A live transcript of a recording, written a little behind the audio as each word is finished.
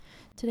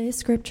Today's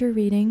scripture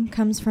reading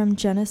comes from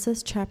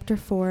Genesis chapter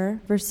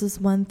 4, verses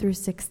 1 through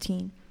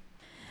 16.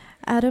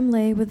 Adam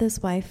lay with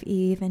his wife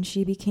Eve, and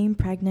she became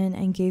pregnant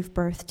and gave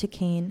birth to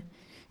Cain.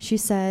 She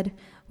said,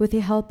 "With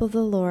the help of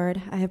the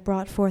Lord, I have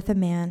brought forth a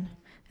man."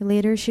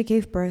 Later she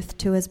gave birth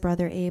to his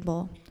brother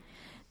Abel.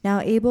 Now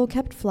Abel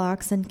kept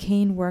flocks, and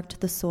Cain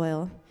worked the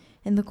soil.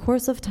 In the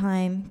course of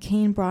time,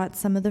 Cain brought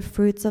some of the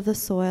fruits of the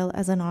soil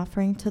as an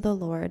offering to the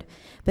Lord,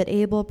 but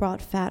Abel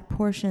brought fat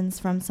portions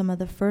from some of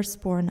the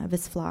firstborn of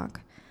his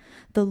flock.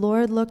 The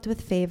Lord looked with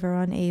favor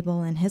on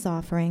Abel and his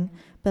offering,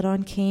 but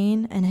on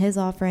Cain and his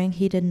offering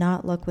he did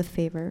not look with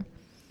favor.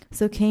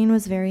 So Cain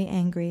was very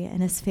angry,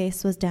 and his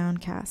face was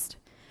downcast.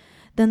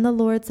 Then the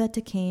Lord said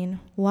to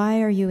Cain,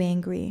 "Why are you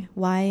angry?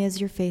 Why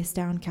is your face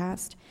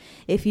downcast?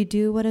 If you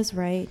do what is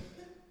right,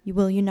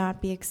 will you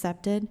not be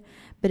accepted?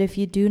 But if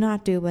you do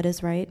not do what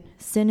is right,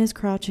 sin is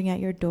crouching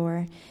at your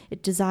door.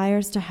 It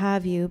desires to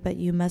have you, but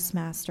you must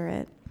master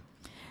it."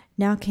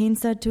 Now Cain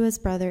said to his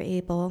brother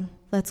Abel,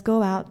 "Let's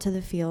go out to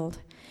the field."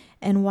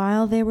 And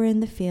while they were in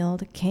the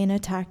field, Cain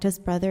attacked his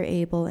brother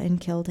Abel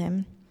and killed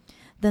him.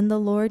 Then the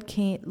Lord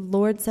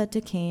said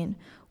to Cain,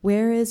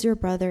 "Where is your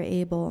brother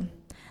Abel?"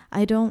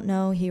 "I don't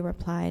know," he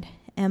replied.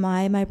 "Am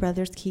I my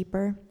brother's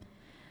keeper?"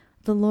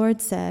 The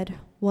Lord said,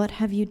 "What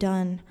have you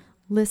done?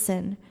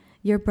 Listen,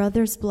 your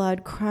brother's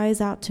blood cries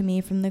out to me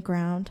from the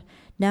ground.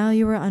 Now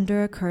you are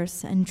under a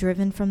curse and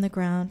driven from the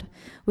ground,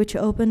 which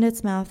opened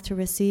its mouth to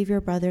receive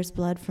your brother's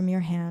blood from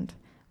your hand.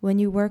 When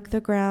you work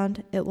the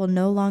ground, it will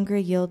no longer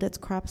yield its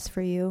crops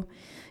for you.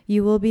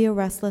 You will be a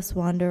restless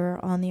wanderer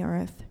on the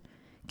earth."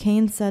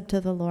 Cain said to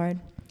the Lord,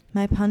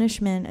 "My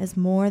punishment is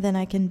more than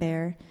I can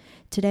bear.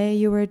 Today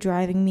you are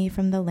driving me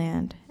from the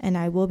land, and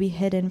I will be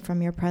hidden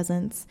from your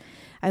presence.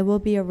 I will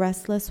be a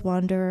restless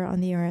wanderer on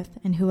the earth,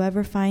 and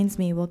whoever finds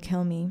me will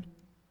kill me."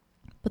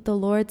 But the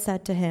Lord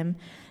said to him,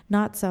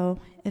 "Not so.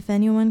 If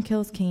anyone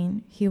kills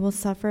Cain, he will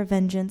suffer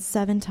vengeance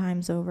 7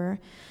 times over."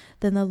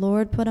 Then the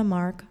Lord put a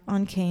mark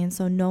on Cain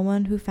so no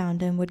one who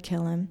found him would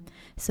kill him.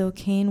 So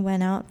Cain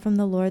went out from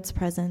the Lord's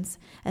presence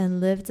and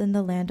lived in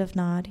the land of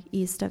Nod,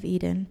 east of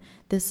Eden.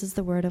 This is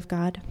the word of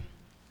God.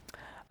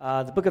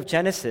 The book of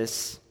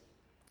Genesis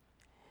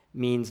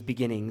means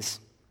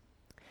beginnings.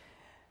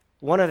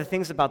 One of the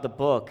things about the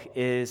book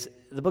is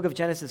the book of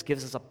Genesis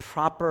gives us a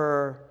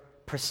proper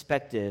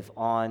perspective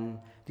on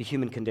the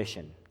human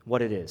condition,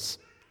 what it is.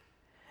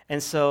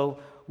 And so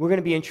we're going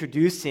to be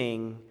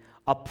introducing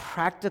a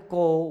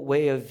practical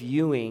way of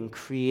viewing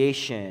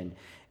creation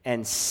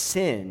and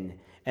sin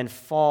and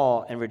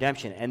fall and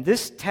redemption. And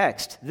this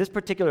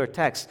particular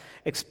text,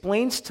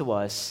 explains to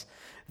us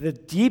the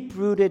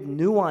deep-rooted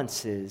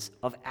nuances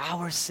of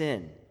our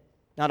sin.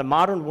 Now, the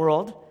modern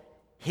world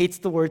hates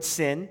the word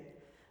sin.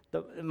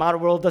 The modern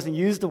world doesn't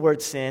use the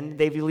word sin.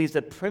 They believe it's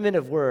a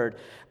primitive word.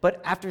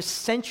 But after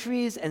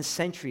centuries and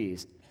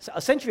centuries,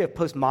 a century of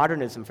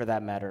postmodernism for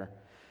that matter,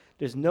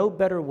 there's no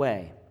better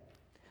way.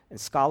 And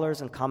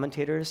scholars and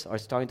commentators are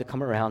starting to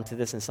come around to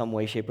this in some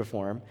way, shape, or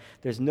form.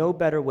 There's no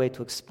better way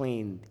to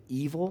explain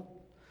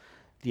evil,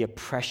 the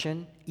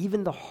oppression,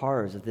 even the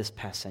horrors of this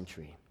past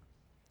century.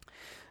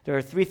 There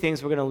are 3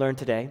 things we're going to learn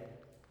today: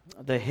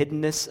 the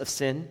hiddenness of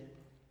sin,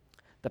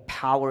 the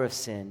power of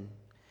sin,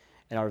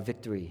 and our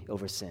victory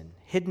over sin.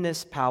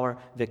 Hiddenness, power,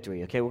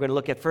 victory. Okay, we're going to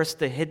look at first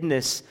the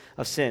hiddenness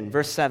of sin.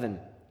 Verse 7.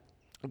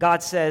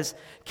 God says,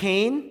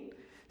 "Cain,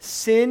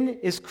 sin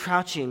is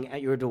crouching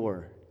at your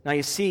door." Now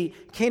you see,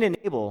 Cain and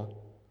Abel,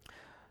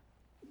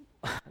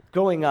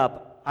 growing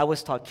up, I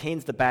was taught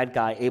Cain's the bad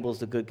guy, Abel's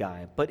the good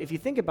guy. But if you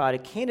think about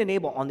it, Cain and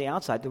Abel on the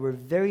outside, they were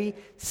very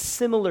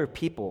similar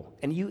people.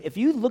 And if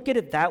you look at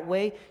it that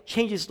way,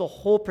 changes the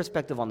whole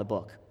perspective on the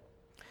book,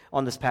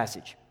 on this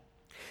passage.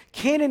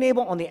 Cain and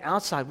Abel on the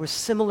outside were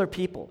similar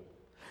people.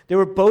 They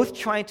were both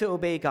trying to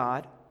obey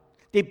God.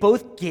 They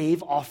both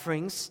gave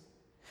offerings.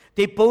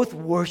 They both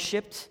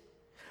worshiped.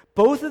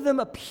 Both of them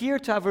appear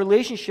to have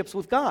relationships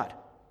with God.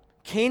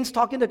 Cain's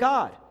talking to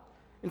God.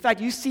 In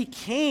fact, you see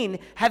Cain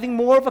having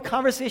more of a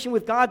conversation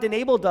with God than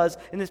Abel does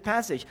in this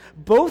passage.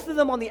 Both of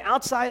them on the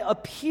outside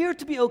appear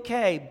to be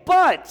okay,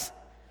 but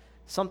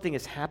something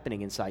is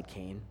happening inside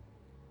Cain.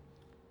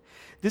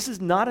 This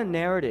is not a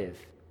narrative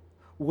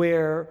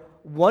where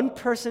one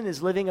person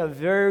is living a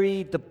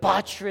very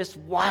debaucherous,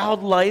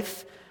 wild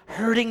life,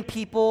 hurting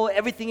people,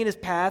 everything in his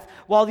path,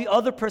 while the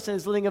other person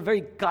is living a very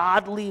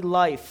godly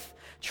life,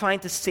 trying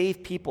to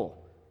save people.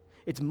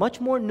 It's much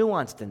more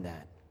nuanced than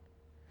that.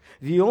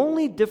 The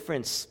only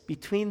difference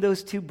between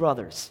those 2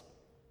 brothers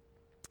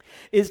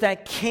is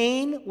that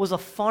Cain was a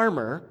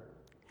farmer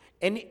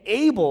and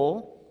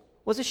Abel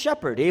was a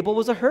shepherd. Abel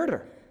was a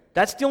herder.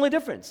 That's the only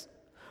difference.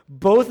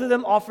 Both of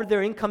them offered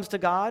their incomes to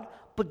God,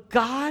 but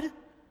God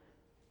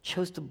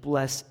chose to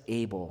bless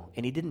Abel,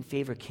 and he didn't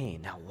favor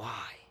Cain. Now,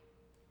 why?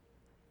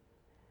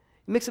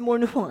 It makes it more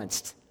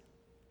nuanced.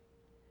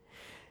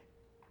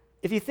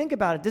 If you think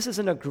about it, this is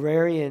an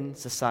agrarian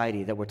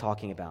society that we're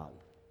talking about.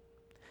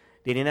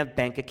 They didn't have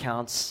bank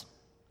accounts.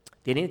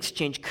 They didn't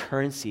exchange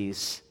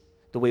currencies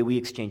the way we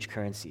exchange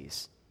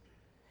currencies.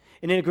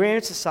 In an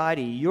agrarian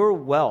society, your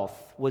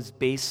wealth was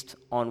based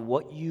on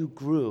what you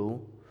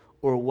grew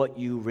or what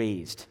you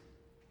raised.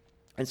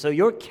 And so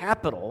your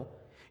capital,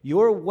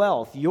 your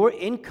wealth, your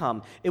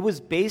income, it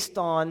was based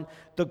on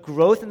the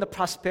growth and the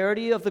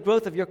prosperity of the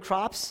growth of your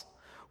crops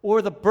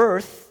or the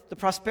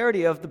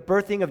prosperity of the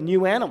birthing of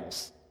new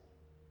animals.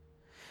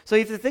 So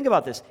you have to think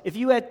about this. If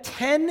you had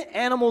 10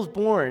 animals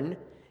born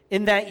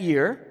in that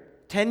year,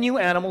 10 new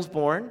animals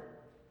born,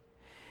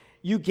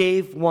 you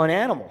gave one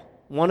animal,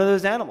 one of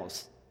those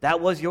animals.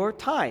 That was your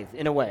tithe,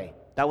 in a way.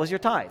 That was your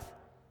tithe.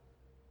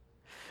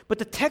 But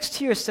the text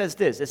here says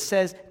this. It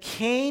says,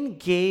 Cain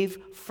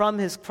gave from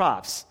his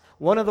crops.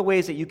 One of the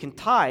ways that you can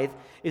tithe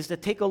is to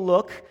take a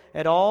look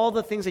at all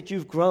the things that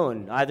you've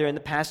grown, either in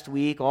the past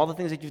week, all the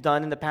things that you've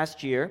done in the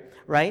past year,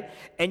 right?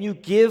 And you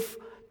give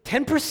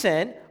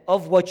 10%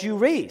 of what you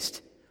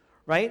raised,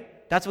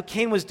 right? That's what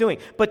Cain was doing.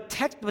 But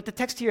the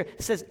text here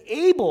says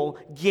Abel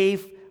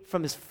gave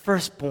from his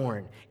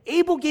firstborn.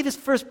 Abel gave his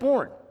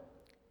firstborn.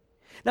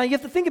 Now you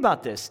have to think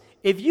about this.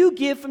 If you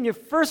give from your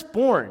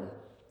firstborn,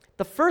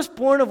 the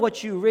firstborn of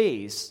what you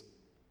raise,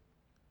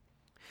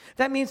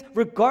 that means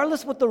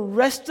regardless what the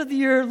rest of the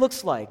year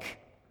looks like,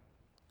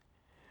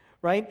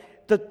 right?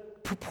 The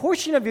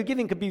proportion of your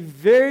giving could be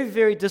very,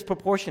 very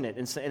disproportionate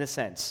in a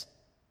sense.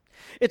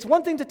 It's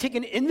one thing to take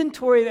an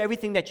inventory of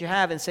everything that you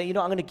have and say, I'm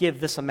going to give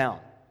this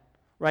amount,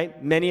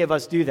 right? Many of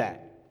us do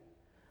that.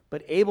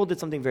 But Abel did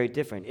something very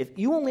different. If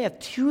you only have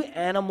 2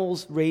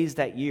 animals raised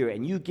that year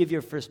and you give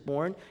your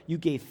firstborn, you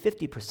gave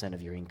 50%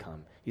 of your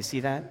income. You see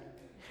that?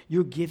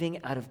 You're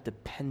giving out of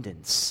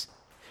dependence.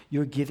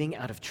 You're giving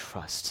out of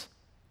trust.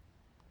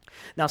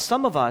 Now,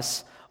 some of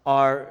us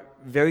are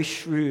very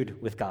shrewd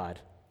with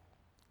God.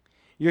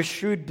 You're a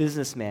shrewd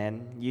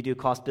businessman. You do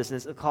cost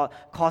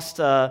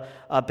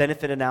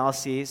benefit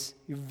analyses.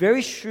 You're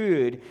very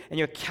shrewd, and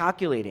you're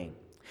calculating.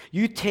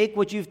 You take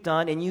what you've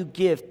done and you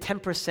give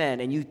 10%,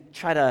 and you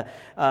try to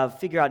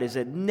figure out, is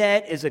it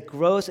net, is it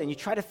gross, and you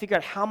try to figure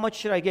out how much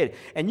should I give.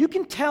 And you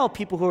can tell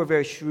people who are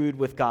very shrewd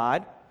with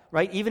God,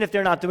 right, even if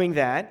they're not doing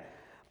that,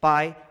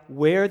 by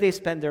where they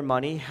spend their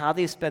money, how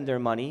they spend their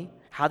money,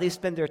 how they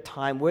spend their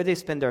time, where they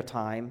spend their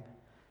time,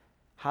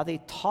 how they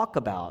talk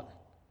about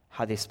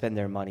how they spend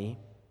their money,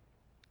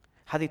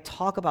 how they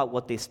talk about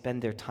what they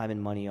spend their time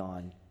and money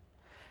on,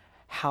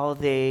 how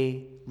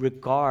they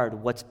regard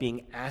what's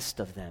being asked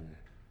of them.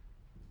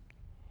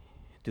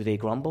 Do they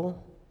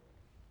grumble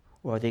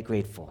or are they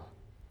grateful?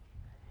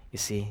 You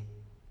see?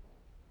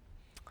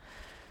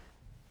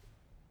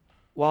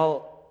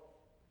 While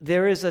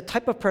there is a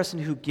type of person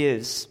who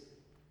gives,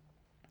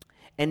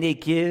 and they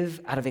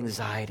give out of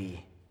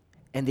anxiety,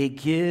 and they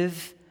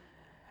give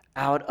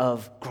out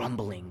of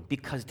grumbling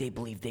because they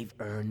believe they've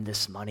earned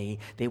this money,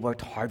 they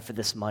worked hard for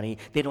this money,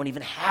 they don't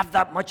even have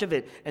that much of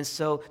it, and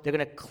so they're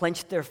going to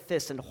clench their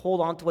fists and hold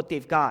on to what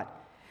they've got.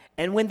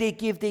 And when they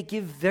give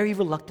very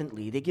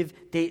reluctantly.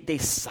 They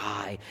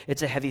sigh.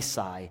 It's a heavy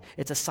sigh.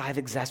 It's a sigh of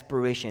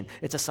exasperation.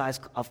 It's a sigh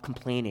of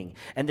complaining.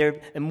 And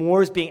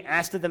more is being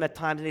asked of them at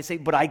times, and they say,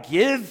 but I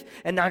give,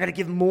 and now I got to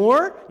give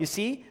more? You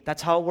see?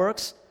 That's how it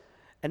works.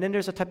 And then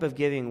there's a type of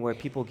giving where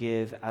people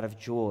give out of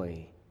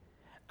joy,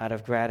 out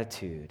of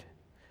gratitude,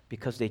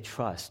 because they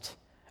trust,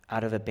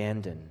 out of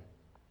abandon.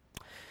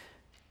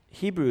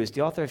 Hebrews,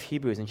 the author of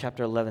Hebrews in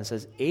chapter 11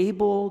 says,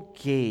 Abel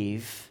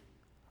gave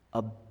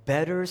a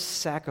better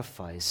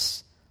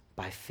sacrifice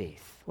by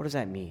faith. What does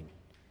that mean?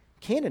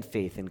 Cain had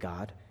faith in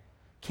God.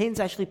 Cain's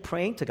actually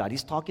praying to God.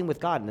 He's talking with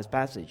God in this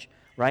passage,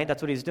 right?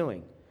 That's what he's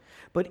doing.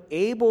 But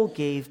Abel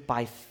gave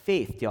by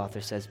faith, the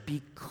author says,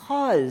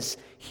 because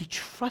he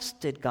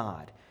trusted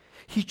God.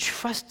 He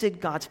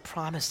trusted God's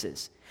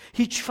promises.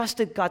 He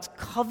trusted God's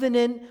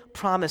covenant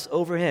promise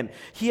over him.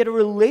 He had a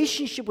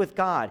relationship with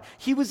God.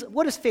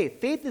 What is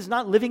faith? Faith is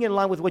not living in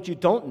line with what you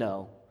don't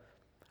know,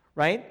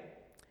 right?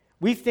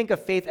 We think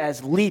of faith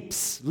as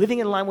leaps, living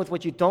in line with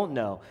what you don't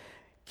know.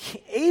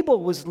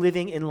 Abel was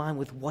living in line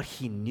with what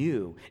he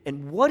knew.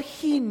 And what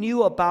he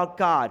knew about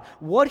God,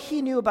 what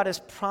he knew about his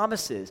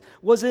promises,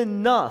 was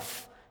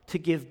enough to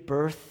give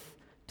birth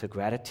to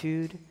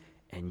gratitude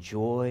and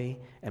joy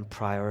and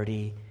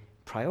priority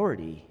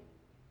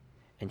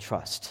and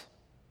trust.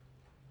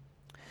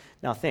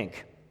 Now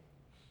think.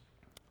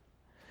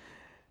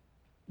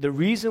 The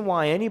reason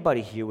why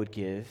anybody here would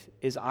give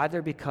is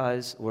either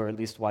because, or at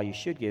least why you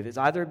should give, is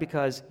either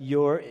because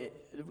you're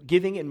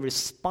giving in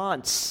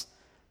response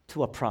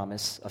to a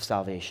promise of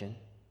salvation,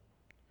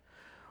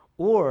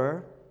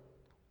 or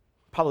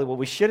probably what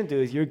we shouldn't do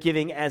is you're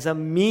giving as a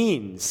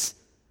means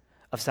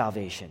of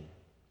salvation,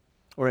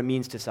 or a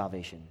means to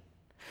salvation.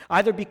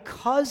 Either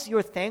because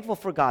you're thankful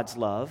for God's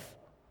love,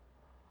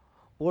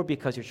 or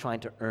because you're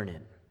trying to earn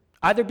it.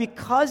 Either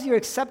because you're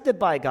accepted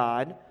by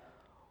God,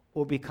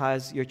 or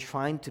because you're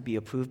trying to be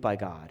approved by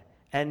God.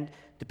 And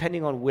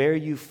depending on where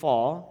you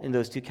fall in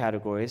those two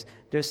categories,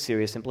 there's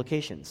serious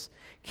implications.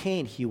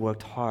 Cain, he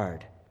worked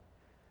hard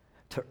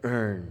to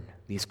earn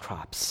these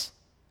crops.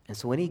 And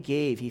so when he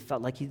gave, he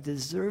felt like he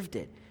deserved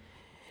it.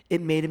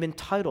 It made him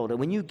entitled. And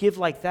when you give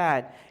like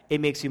that, it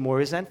makes you more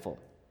resentful.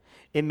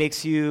 It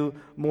makes you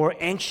more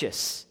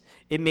anxious.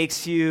 It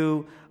makes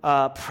you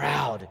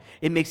proud.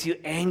 It makes you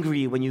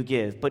angry when you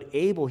give. But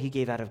Abel, he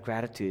gave out of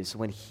gratitude. So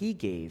when he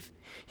gave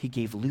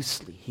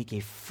loosely. He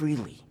gave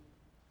freely.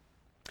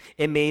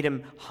 It made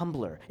him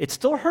humbler. It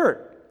still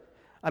hurt.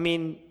 I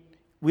mean,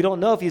 we don't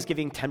know if he's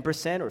giving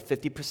 10% or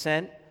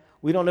 50%.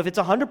 We don't know if it's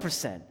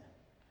 100%.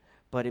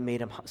 But it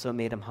made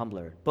him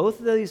humbler. Both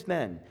of these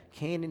men,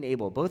 Cain and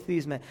Abel, both of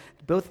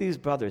these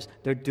brothers,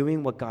 they're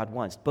doing what God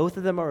wants. Both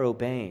of them are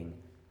obeying.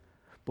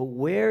 But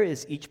where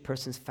is each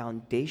person's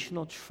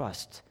foundational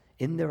trust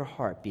in their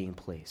heart being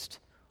placed?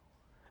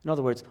 In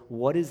other words,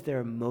 what is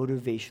their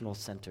motivational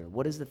center?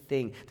 What is the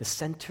thing, the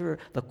center,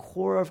 the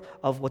core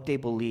of what they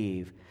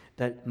believe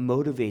that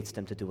motivates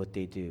them to do what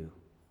they do?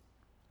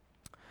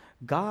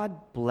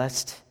 God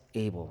blessed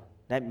Abel.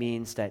 That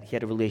means that he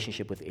had a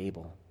relationship with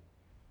Abel.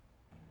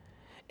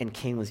 And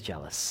Cain was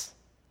jealous.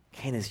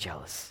 Cain is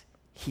jealous.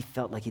 He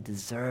felt like he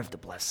deserved the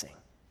blessing.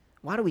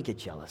 Why do we get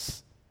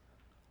jealous?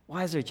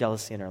 Why is there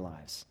jealousy in our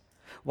lives?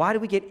 Why do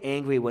we get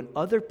angry when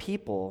other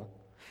people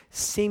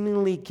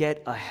seemingly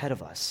get ahead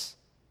of us?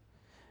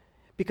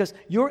 Because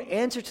your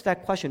answer to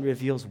that question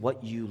reveals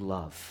what you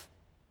love,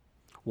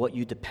 what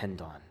you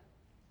depend on.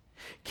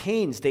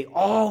 Cain's, they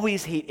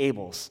always hate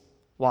Abel's.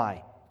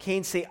 Why?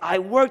 Cain say, I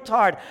worked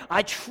hard.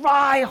 I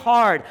try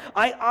hard.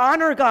 I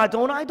honor God.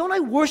 Don't I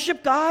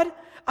worship God?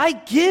 I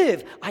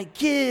give, and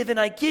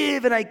I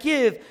give, and I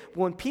give. But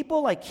when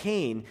people like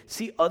Cain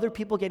see other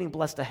people getting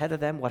blessed ahead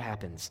of them, what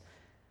happens?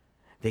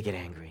 They get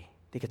angry.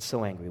 They get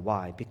so angry.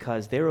 Why?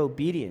 Because their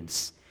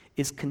obedience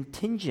is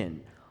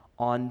contingent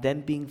on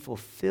them being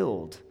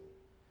fulfilled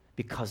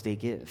because they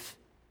give.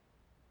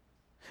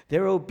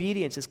 Their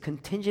obedience is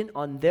contingent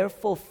on their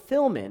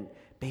fulfillment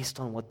based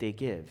on what they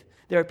give.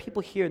 There are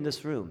people here in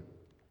this room,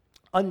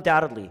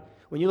 undoubtedly,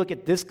 when you look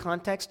at this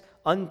context,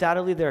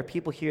 undoubtedly there are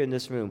people here in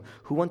this room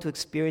who want to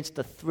experience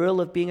the thrill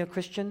of being a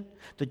Christian,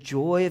 the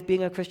joy of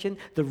being a Christian,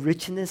 the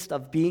richness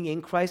of being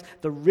in Christ,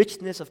 the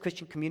richness of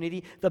Christian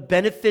community, the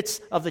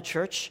benefits of the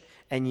church,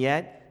 and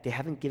yet they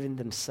haven't given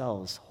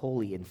themselves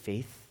wholly in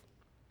faith.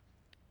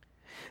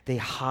 They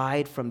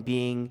hide from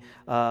being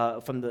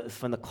from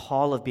the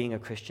call of being a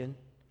Christian.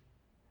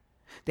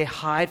 They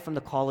hide from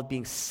the call of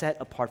being set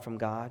apart from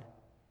God.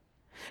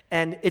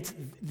 And it's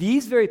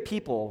these very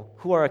people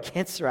who are a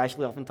cancer,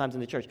 actually, oftentimes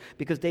in the church,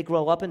 because they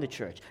grow up in the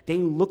church. They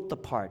look the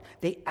part.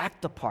 They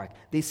act the part.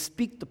 They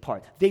speak the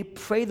part. They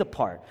pray the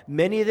part.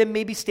 Many of them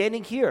may be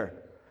standing here,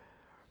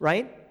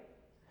 right?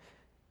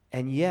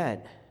 And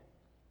yet,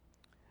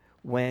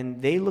 when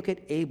they look at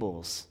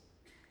Abel's,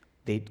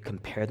 they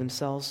compare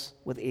themselves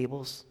with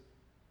Abel's.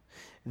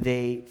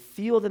 They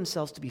feel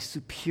themselves to be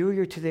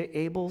superior to their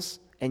Abel's,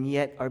 and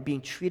yet are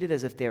being treated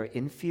as if they are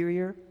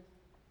inferior.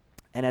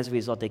 And as a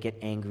result, they get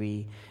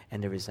angry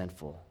and they're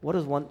resentful. What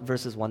does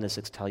verses 1 to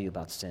 6 tell you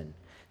about sin?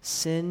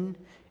 Sin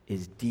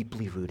is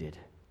deeply rooted.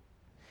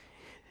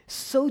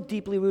 So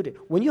deeply rooted.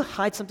 When you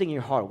hide something in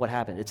your heart, what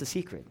happens? It's a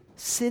secret.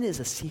 Sin is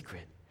a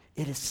secret.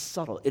 It is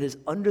subtle. It is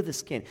under the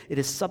skin. It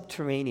is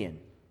subterranean.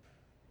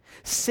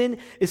 Sin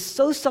is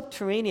so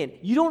subterranean,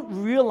 you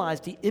don't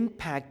realize the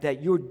impact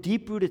that your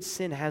deep-rooted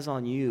sin has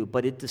on you,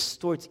 but it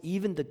distorts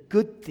even the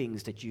good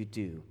things that you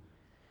do.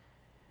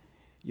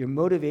 Your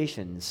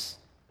motivations,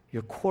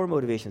 your core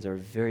motivations are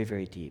very,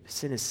 very deep.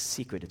 Sin is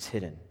secret, it's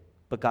hidden.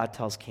 But God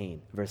tells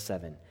Cain, verse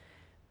 7,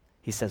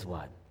 he says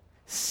what?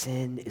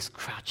 Sin is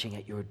crouching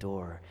at your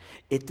door.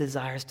 It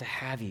desires to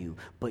have you,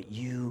 but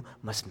you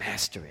must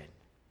master it.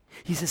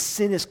 He says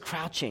sin is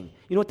crouching.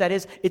 You know what that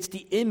is? It's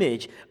the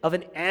image of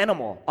an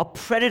animal, a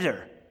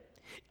predator,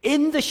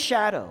 in the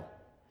shadow,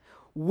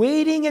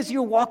 waiting as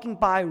you're walking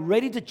by,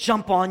 ready to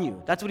jump on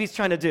you. That's what he's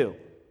trying to do.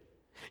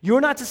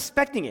 You're not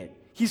suspecting it.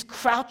 He's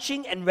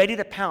crouching and ready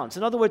to pounce.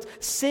 In other words,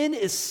 sin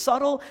is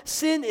subtle,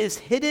 sin is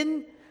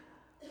hidden,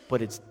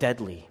 but it's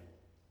deadly.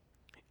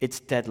 It's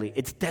deadly.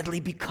 It's deadly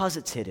because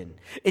it's hidden.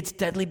 It's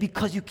deadly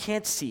because you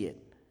can't see it.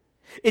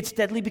 It's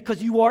deadly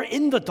because you are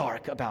in the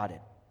dark about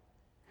it.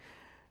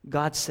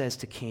 God says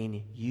to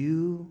Cain,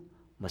 you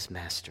must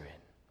master it.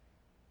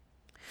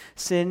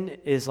 Sin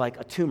is like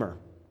a tumor.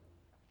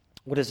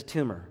 What is a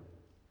tumor?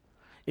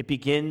 It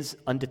begins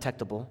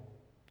undetectable.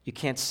 You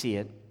can't see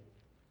it.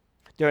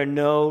 There are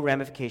no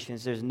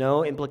ramifications. There's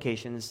no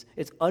implications.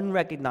 It's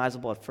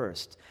unrecognizable at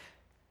first.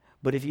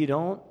 But if you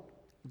don't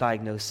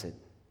diagnose it,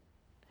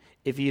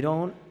 if you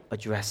don't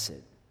address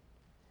it,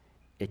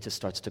 it just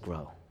starts to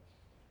grow.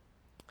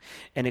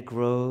 And it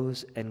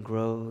grows and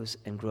grows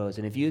and grows.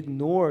 And if you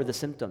ignore the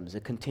symptoms,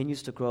 it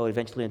continues to grow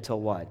eventually until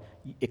what?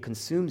 It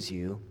consumes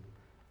you,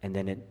 and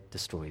then it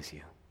destroys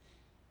you.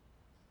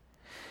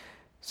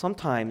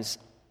 Sometimes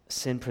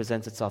sin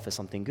presents itself as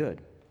something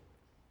good.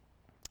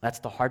 That's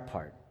the hard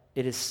part.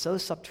 It is so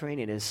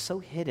subterranean, it is so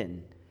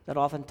hidden, that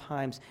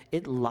oftentimes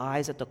it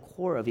lies at the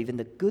core of even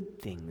the good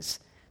things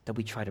that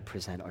we try to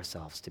present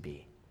ourselves to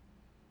be.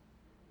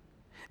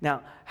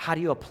 Now, how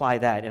do you apply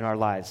that in our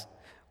lives?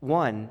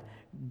 One,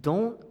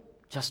 don't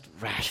just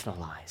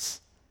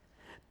rationalize.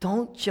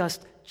 Don't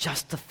just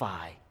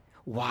justify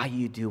why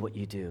you do what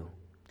you do.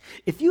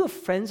 If you have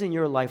friends in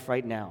your life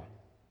right now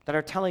that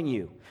are telling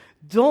you,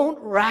 don't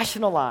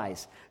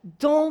rationalize,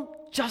 don't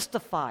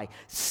justify,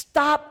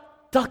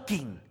 stop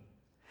ducking,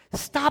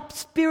 stop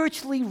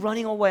spiritually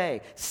running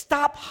away,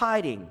 stop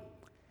hiding.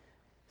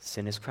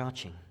 Sin is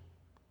crouching.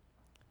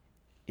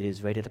 It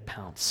is ready to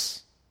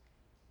pounce,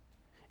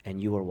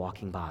 and you are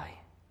walking by.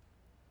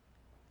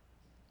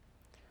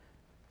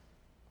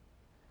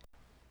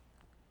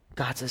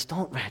 God says,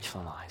 don't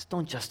rationalize,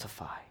 don't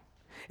justify.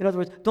 In other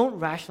words, don't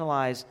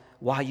rationalize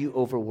why you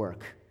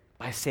overwork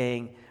by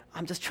saying,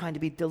 I'm just trying to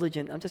be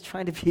diligent, I'm just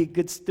trying to be a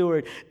good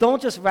steward.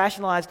 Don't just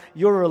rationalize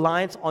your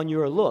reliance on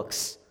your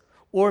looks,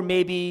 or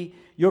maybe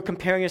you're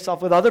comparing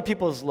yourself with other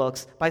people's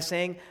looks by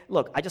saying,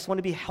 look, I just want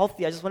to be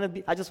healthy, I just want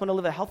to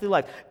live a healthy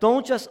life.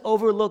 Don't just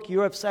overlook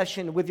your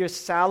obsession with your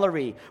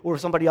salary or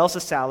somebody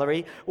else's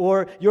salary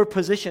or your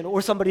position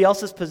or somebody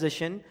else's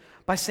position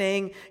by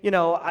saying,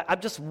 I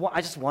just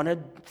want to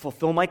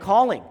fulfill my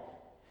calling.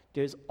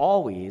 There's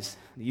always,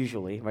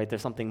 usually, right,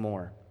 there's something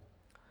more.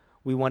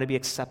 We want to be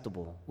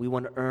acceptable. We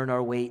want to earn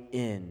our way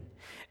in.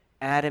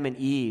 Adam and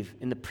Eve,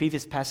 in the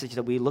previous passage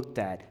that we looked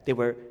at, they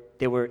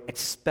were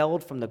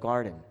expelled from the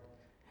garden.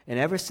 And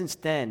ever since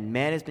then,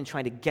 man has been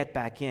trying to get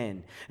back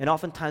in. And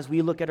oftentimes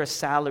we look at our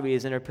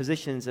salaries and our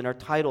positions and our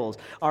titles,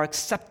 our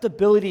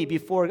acceptability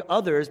before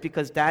others,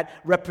 because that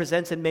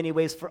represents in many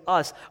ways for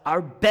us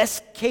our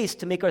best case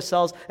to make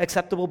ourselves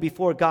acceptable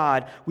before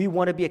God. We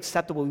want to be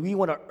acceptable. We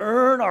want to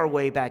earn our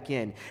way back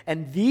in.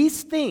 And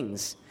these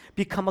things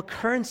become a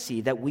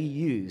currency that we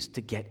use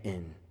to get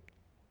in.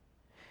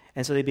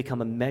 And so they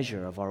become a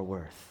measure of our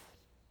worth.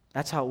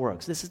 That's how it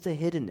works. This is the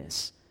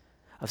hiddenness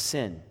of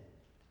sin.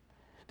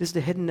 This is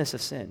the hiddenness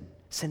of sin.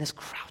 Sin is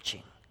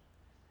crouching.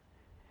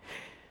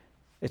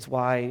 It's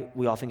why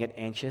we often get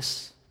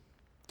anxious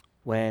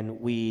when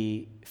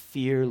we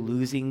fear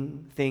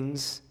losing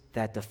things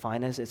that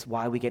define us. It's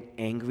why we get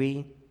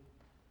angry.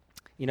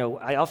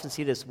 I often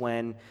see this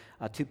when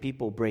two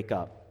people break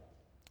up.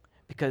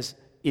 Because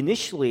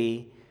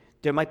initially,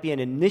 there might be an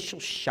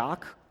initial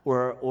shock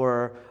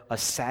or a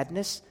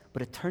sadness,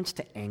 but it turns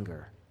to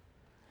anger.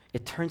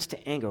 It turns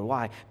to anger.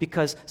 Why?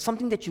 Because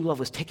something that you love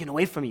was taken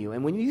away from you.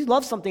 And when you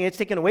love something that's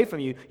taken away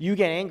from you, you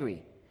get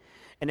angry.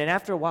 And then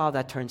after a while,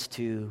 that turns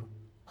to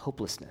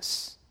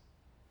hopelessness,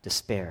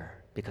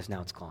 despair, because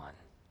now it's gone.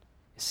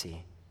 You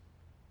see?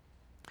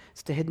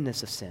 It's the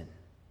hiddenness of sin.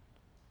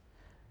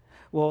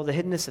 Well, the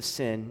hiddenness of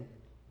sin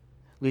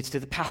leads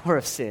to the power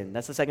of sin.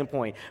 That's the second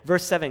point.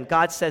 Verse 7,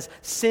 God says,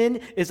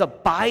 sin is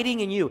abiding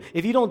in you.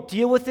 If you don't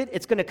deal with it,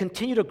 it's going to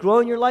continue to grow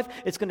in your life.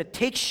 It's going to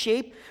take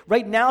shape.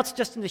 Right now, it's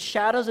just in the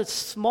shadows. It's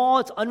small.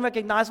 It's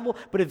unrecognizable.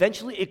 But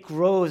eventually, it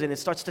grows and it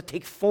starts to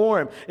take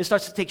form. It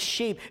starts to take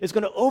shape. It's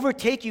going to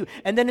overtake you.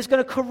 And then it's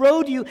going to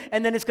corrode you.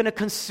 And then it's going to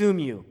consume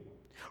you.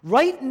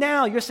 Right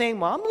now, you're saying,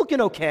 well, I'm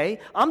looking okay.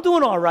 I'm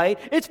doing all right.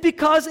 It's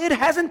because it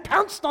hasn't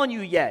pounced on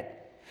you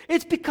yet.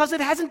 It's because it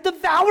hasn't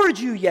devoured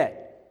you yet.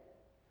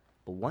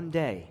 But one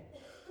day,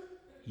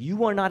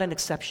 you are not an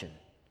exception,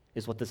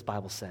 is what this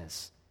Bible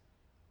says.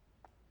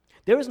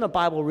 There isn't a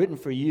Bible written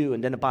for you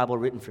and then a Bible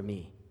written for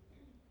me.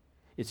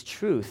 It's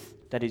truth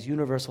that is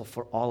universal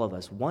for all of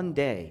us. One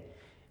day,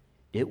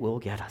 it will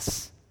get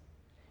us.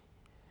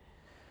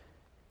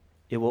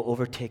 It will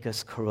overtake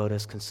us, corrode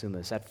us, consume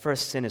us. At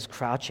first, sin is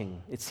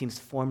crouching. It seems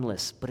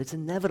formless, but it's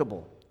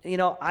inevitable.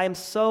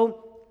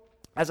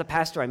 As a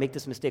pastor, I make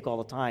this mistake all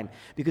the time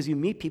because you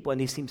meet people and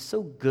they seem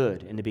so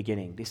good in the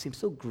beginning. They seem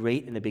so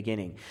great in the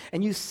beginning.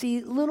 And you see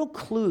little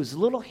clues,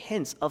 little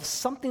hints of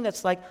something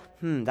that's like,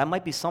 that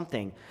might be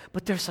something,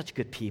 but they're such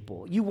good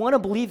people. You want to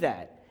believe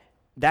that.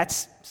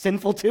 That's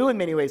sinful too in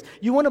many ways.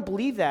 You want to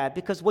believe that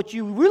because what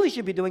you really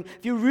should be doing,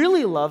 if you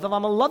really love, if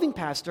I'm a loving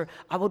pastor,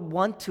 I would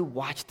want to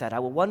watch that. I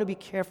would want to be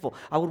careful.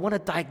 I would want to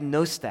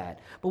diagnose that.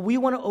 But we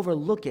want to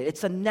overlook it.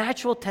 It's a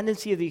natural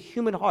tendency of the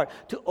human heart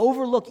to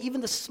overlook even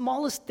the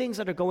smallest things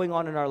that are going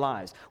on in our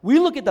lives. We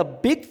look at the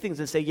big things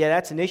and say, yeah,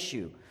 that's an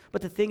issue.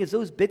 But the thing is,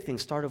 those big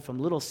things started from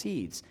little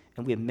seeds,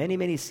 and we have many,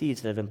 many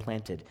seeds that have been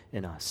planted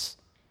in us.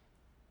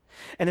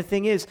 And the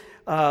thing is,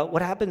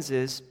 what happens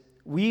is,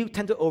 we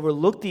tend to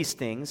overlook these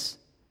things.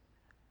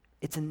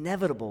 It's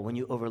inevitable when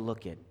you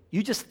overlook it.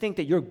 You just think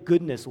that your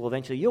goodness will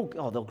eventually,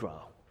 they'll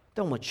grow.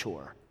 They'll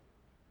mature.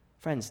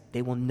 Friends,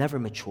 they will never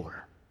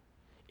mature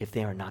if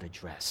they are not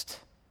addressed.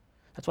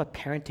 That's why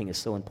parenting is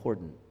so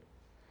important.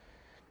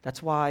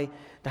 That's why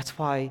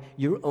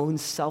your own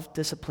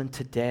self-discipline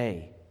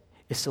today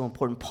is so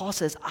important. Paul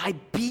says, I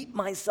beat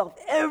myself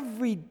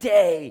every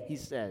day, he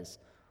says.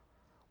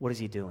 What is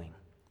he doing?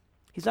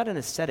 He's not an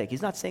ascetic.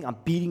 He's not saying, I'm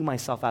beating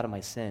myself out of my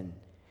sin.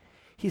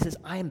 He says,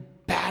 I am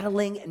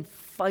battling and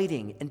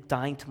fighting and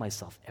dying to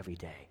myself every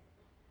day.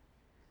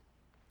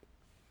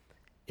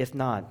 If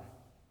not,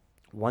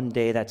 one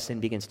day that sin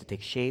begins to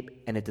take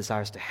shape and it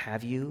desires to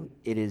have you.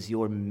 It is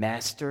your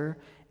master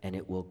and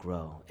it will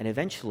grow. And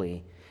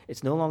eventually,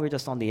 it's no longer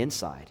just on the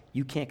inside.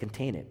 You can't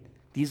contain it.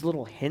 These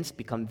little hints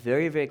become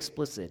very, very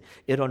explicit.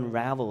 It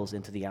unravels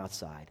into the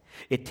outside.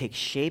 It takes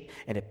shape,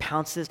 and it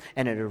pounces,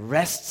 and it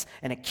arrests,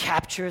 and it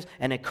captures,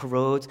 and it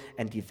corrodes,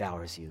 and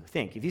devours you.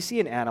 Think, if you see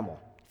an animal,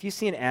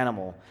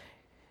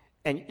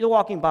 and you're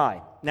walking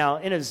by. Now,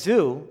 in a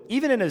zoo,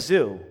 even in a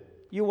zoo,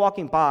 you're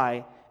walking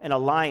by and a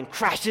lion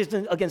crashes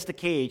against the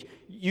cage,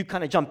 you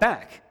kind of jump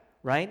back,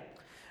 right?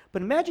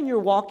 But imagine you're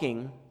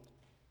walking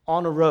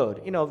on a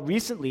road.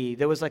 Recently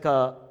there was like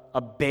a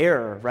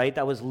bear, right,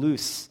 that was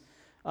loose,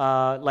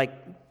 like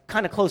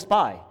kind of close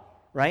by,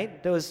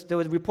 right? There was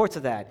reports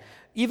of that.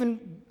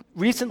 Even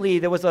recently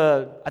there was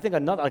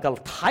another like a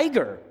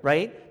tiger,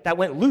 right, that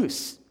went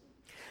loose.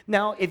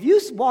 Now, if you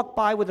walk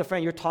by with a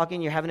friend, you're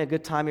talking, you're having a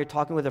good time, you're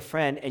talking with a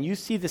friend, and you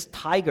see this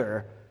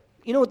tiger,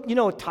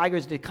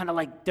 tigers, they kind of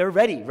like, they're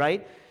ready,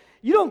 right?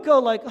 You don't go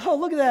like, oh,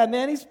 look at that,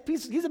 man,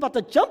 he's about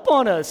to jump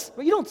on us.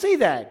 But you don't say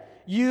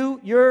that.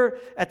 You're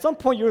at some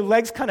point, your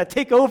legs kind of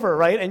take over,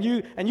 right? And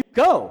you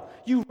go,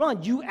 you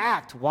run, you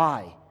act.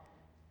 Why?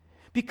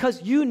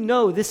 Because you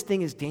know this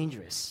thing is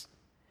dangerous.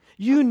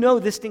 You know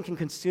this thing can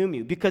consume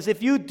you. Because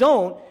if you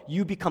don't,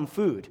 you become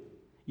food.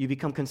 You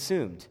become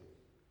consumed.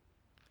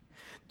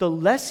 The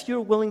less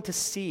you're willing to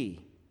see,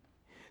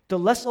 the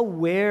less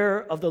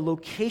aware of the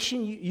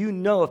location you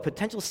know of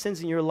potential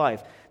sins in your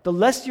life, the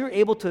less you're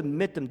able to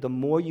admit them, the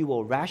more you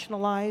will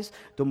rationalize,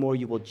 the more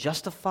you will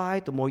justify,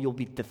 the more you'll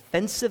be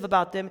defensive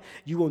about them.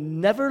 You will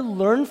never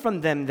learn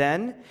from them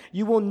then.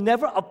 You will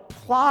never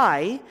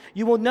apply.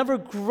 You will never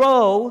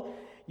grow.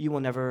 You will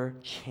never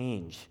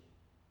change.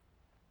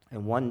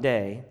 And one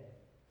day,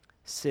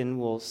 sin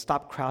will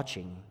stop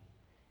crouching.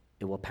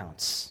 It will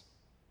pounce.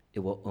 It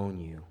will own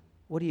you.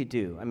 What do you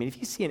do? I mean, if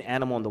you see an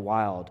animal in the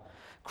wild,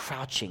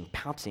 crouching,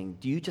 pouncing,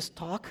 do you just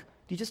talk?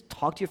 Do you just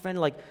talk to your friend?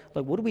 Like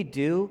what do we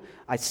do?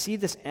 I see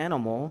this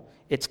animal.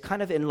 It's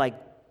kind of in like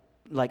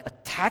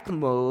attack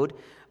mode.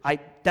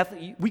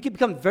 We can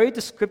become very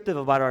descriptive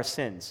about our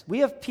sins. We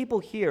have people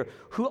here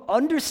who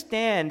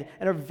understand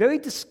and are very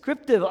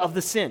descriptive of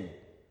the sin.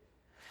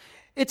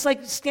 It's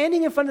like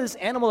standing in front of this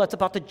animal that's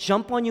about to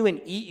jump on you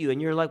and eat you, and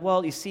you're like,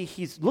 well, you see,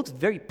 he looks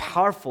very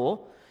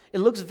powerful. It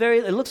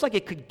looks like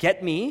it could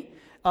get me.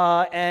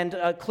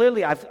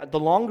 Clearly, the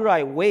longer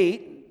I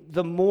wait,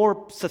 the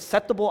more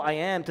susceptible I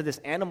am to this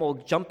animal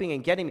jumping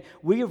and getting me.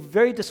 We are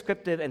very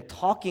descriptive and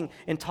talking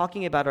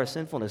about our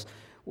sinfulness.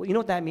 Well, you know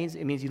what that means?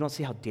 It means you don't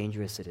see how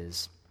dangerous it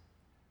is.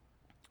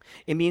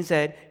 It means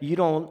that you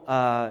don't,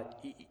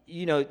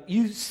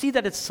 you see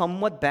that it's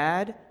somewhat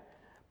bad,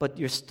 but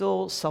you're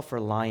still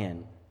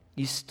self-reliant.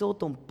 You still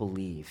don't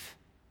believe.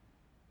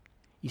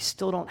 You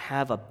still don't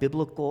have a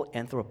biblical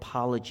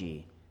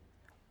anthropology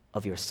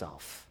of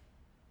yourself.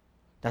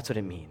 That's what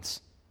it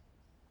means.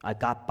 I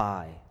got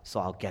by, so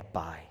I'll get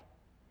by.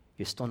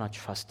 You're still not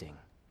trusting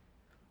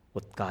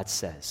what God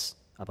says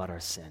about our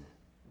sin.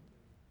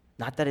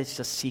 Not that it's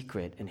just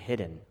secret and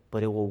hidden,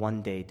 but it will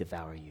one day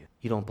devour you.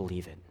 You don't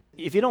believe it.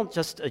 If you don't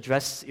just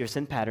address your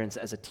sin patterns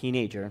as a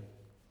teenager,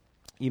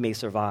 you may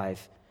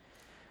survive.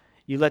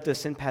 You let those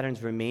sin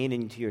patterns remain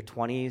into your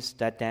 20s,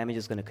 that damage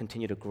is going to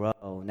continue to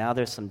grow. Now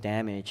there's some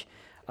damage.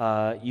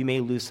 You may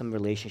lose some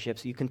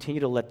relationships. You continue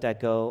to let that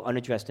go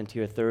unaddressed into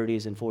your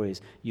 30s and 40s,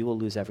 you will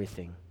lose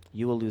everything.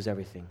 You will lose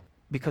everything.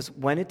 Because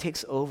when it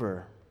takes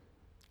over,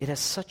 it has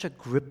such a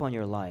grip on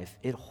your life.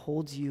 It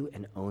holds you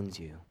and owns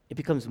you. It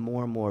becomes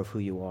more and more of who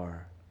you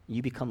are.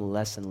 You become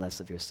less and less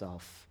of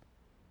yourself.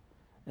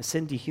 And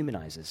sin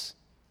dehumanizes.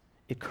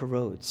 It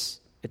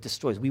corrodes. It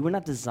destroys. We were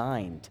not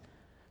designed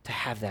to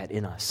have that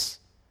in us.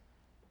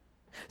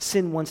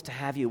 Sin wants to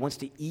have you, wants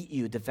to eat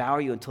you,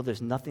 devour you until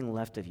there's nothing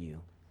left of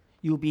you.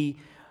 You'll be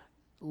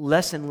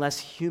less and less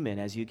human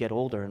as you get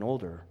older and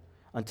older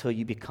until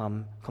you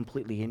become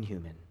completely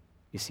inhuman.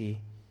 You see,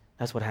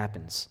 that's what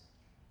happens.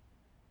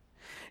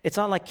 It's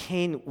not like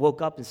Cain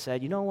woke up and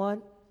said, you know what?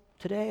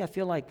 Today I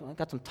feel like I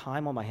got some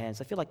time on my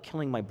hands. I feel like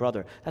killing my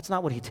brother. That's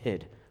not what he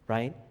did,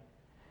 right?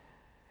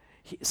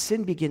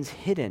 Sin begins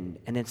hidden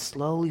and then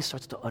slowly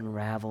starts to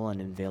unravel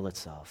and unveil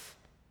itself.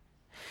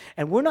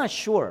 And we're not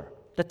sure.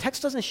 The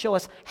text doesn't show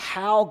us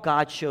how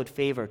God showed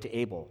favor to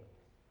Abel.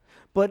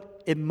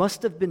 But it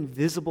must have been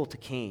visible to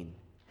Cain.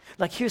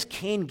 Like here's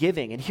Cain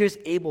giving, and here's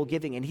Abel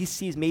giving, and he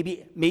sees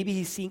maybe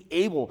he's seeing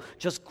Abel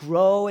just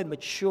grow and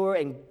mature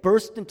and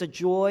burst into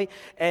joy,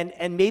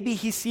 and maybe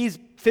he sees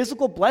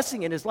physical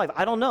blessing in his life.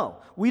 I don't know.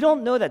 We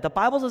don't know that. The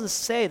Bible doesn't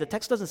say, the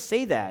text doesn't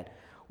say that.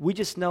 We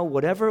just know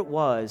whatever it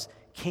was,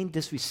 Cain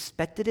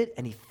disrespected it,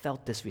 and he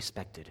felt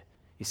disrespected.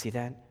 You see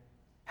that?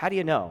 How do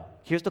you know?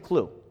 Here's the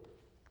clue.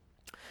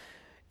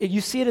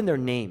 You see it in their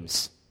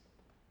names.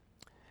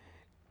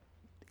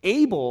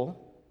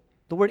 Abel,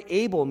 the word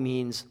Abel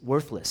means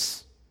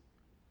worthless,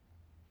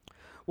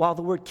 while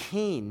the word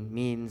Cain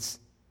means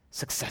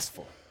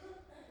successful,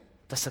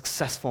 the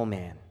successful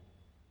man.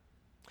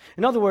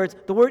 In other words,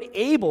 the word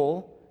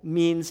Abel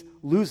means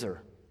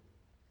loser.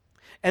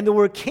 And the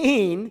word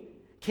Cain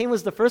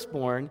was the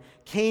firstborn,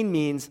 Cain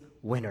means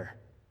winner.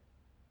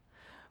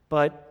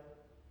 But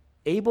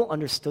Abel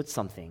understood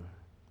something,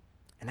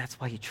 and that's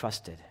why he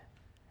trusted,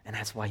 and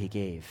that's why he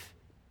gave.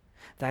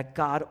 That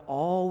God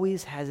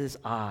always has his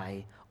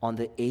eye on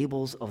the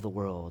Abels of the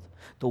world,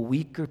 the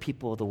weaker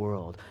people of the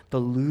world, the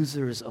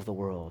losers of the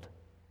world.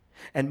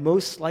 And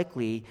most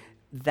likely,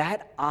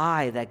 that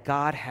eye that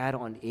God had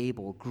on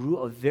Abel grew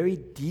a very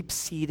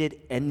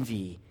deep-seated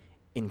envy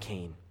in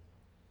Cain.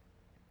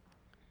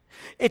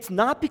 It's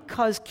not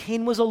because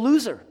Cain was a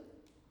loser.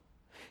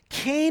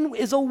 Cain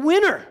is a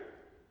winner.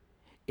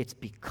 It's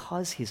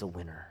because he's a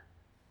winner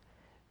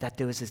that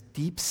there was this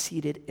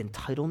deep-seated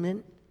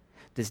entitlement,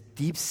 this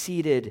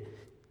deep-seated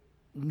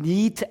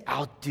need to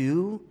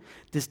outdo,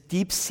 this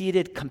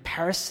deep-seated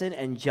comparison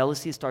and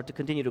jealousy start to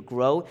continue to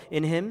grow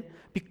in him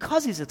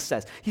because he's a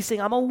success. He's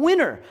saying, I'm a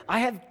winner. I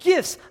have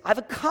gifts. I've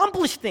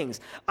accomplished things.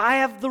 I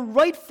have the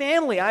right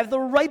family. I have the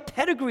right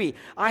pedigree.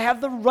 I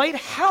have the right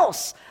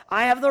house.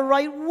 I have the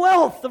right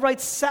wealth, the right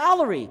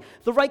salary,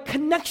 the right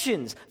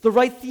connections, the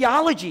right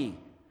theology.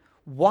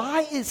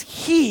 Why is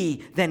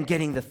he then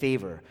getting the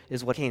favor,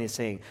 is what Cain is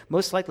saying.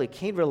 Most likely,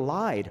 Cain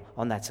relied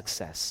on that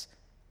success.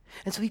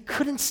 And so he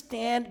couldn't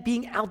stand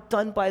being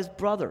outdone by his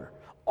brother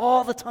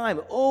all the time,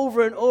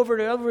 over and over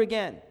and over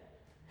again.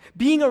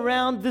 Being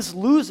around this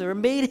loser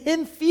made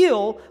him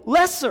feel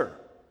lesser,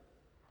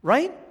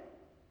 right?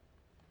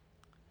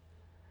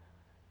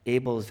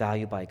 Abel is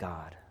valued by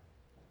God.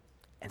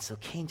 And so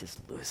Cain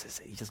just loses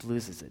it. He just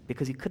loses it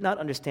because he could not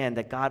understand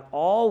that God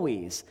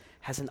always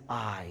has an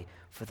eye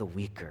for the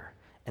weaker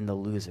and the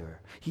loser.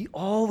 He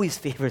always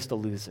favors the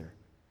loser.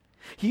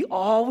 He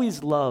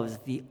always loves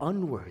the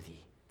unworthy,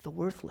 the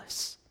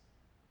worthless.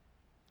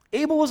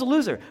 Abel was a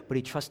loser, but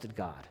he trusted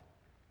God.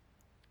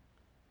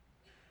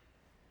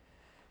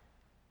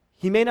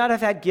 He may not have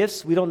had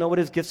gifts. We don't know what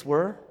his gifts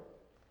were.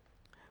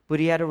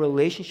 But he had a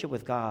relationship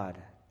with God,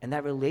 and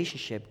that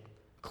relationship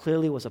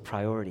clearly was a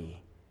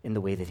priority in the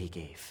way that he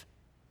gave.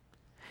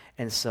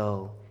 And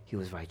so he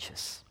was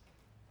righteous.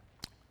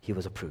 He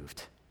was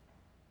approved.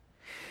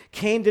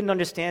 Cain didn't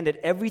understand that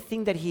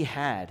everything that he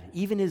had,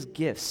 even his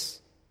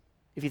gifts,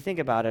 if you think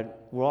about it,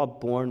 we're all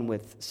born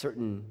with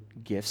certain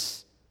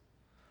gifts,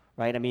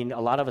 right? I mean,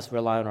 a lot of us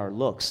rely on our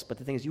looks, but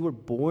the thing is, you were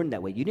born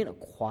that way. You didn't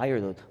acquire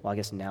those. Well, I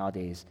guess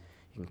nowadays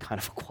you can kind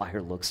of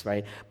acquire looks,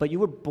 right? But you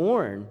were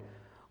born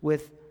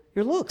with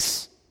your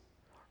looks,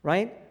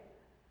 right?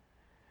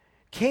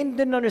 Cain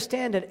didn't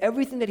understand that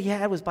everything that he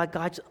had was by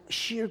God's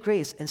sheer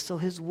grace, and so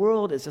his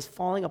world is just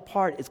falling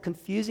apart. It's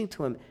confusing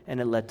to him, and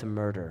it led to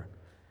murder.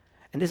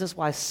 And this is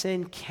why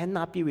sin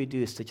cannot be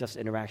reduced to just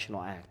an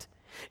interactional act.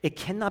 It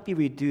cannot be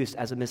reduced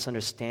as a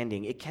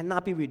misunderstanding. It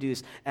cannot be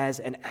reduced as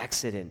an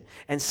accident.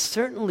 And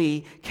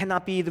certainly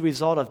cannot be the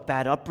result of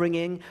bad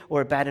upbringing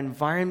or a bad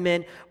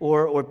environment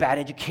or bad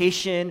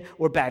education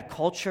or bad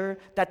culture.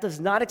 That does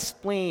not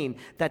explain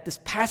that this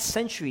past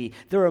century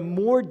there are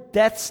more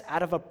deaths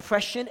out of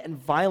oppression and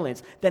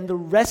violence than the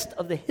rest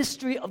of the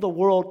history of the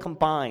world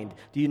combined.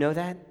 Do you know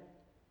that?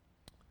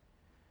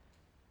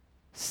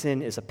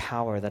 Sin is a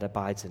power that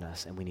abides in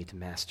us, and we need to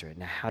master it.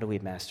 Now, how do we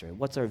master it?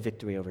 What's our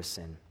victory over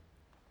sin?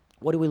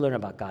 What do we learn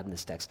about God in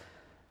this text?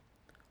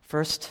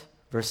 First,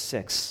 verse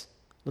 6,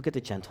 look at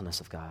the gentleness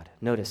of God.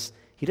 Notice,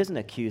 he doesn't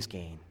accuse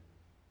Cain.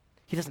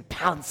 He doesn't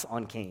pounce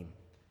on Cain.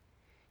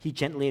 He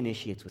gently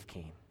initiates with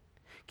Cain.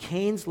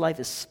 Cain's life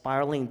is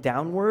spiraling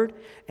downward,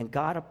 and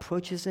God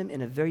approaches him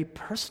in a very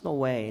personal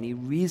way, and he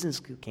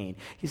reasons with Cain.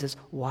 He says,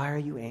 why are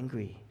you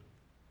angry?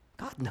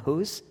 God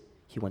knows.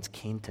 He wants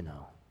Cain to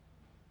know.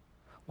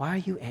 Why are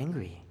you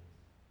angry?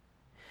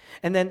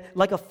 And then,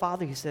 like a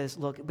father, he says,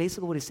 look,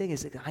 basically what he's saying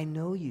is, I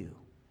know you.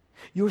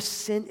 Your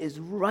sin is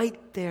right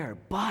there,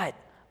 but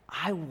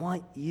I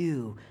want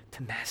you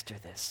to master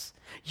this.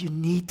 You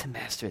need to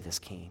master this,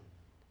 Cain.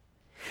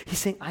 He's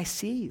saying, I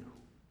see you.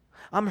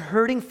 I'm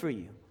hurting for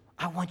you.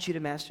 I want you to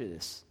master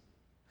this.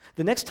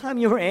 The next time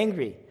you're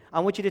angry, I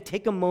want you to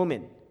take a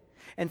moment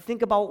and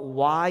think about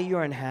why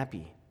you're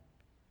unhappy.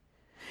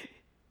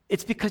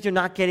 It's because you're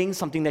not getting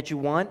something that you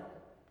want,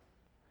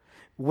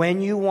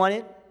 when you want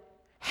it,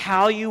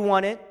 how you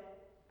want it,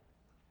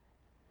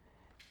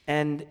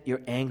 and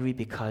you're angry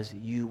because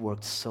you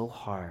worked so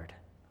hard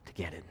to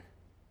get it.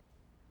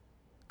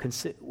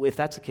 If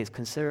that's the case,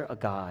 consider a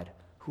God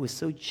who is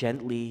so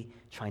gently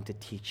trying to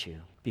teach you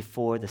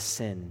before the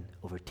sin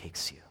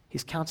overtakes you.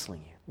 He's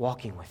counseling you,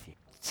 walking with you.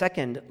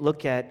 Second,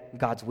 look at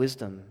God's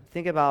wisdom.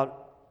 Think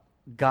about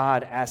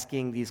God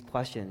asking these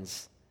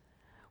questions.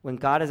 When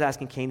God is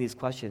asking Cain these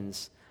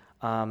questions,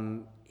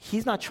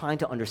 he's not trying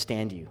to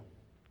understand you.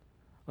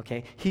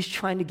 Okay? He's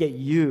trying to get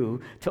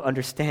you to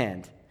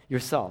understand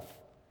yourself.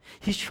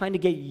 He's trying to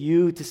get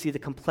you to see the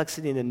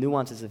complexity and the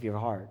nuances of your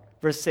heart.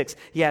 Verse 6,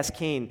 he asks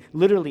Cain,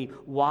 literally,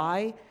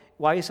 why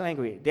are you so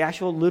angry? The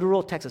actual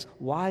literal text is,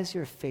 why is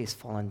your face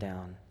fallen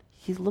down?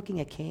 He's looking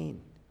at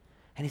Cain,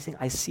 and he's saying,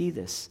 I see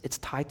this. It's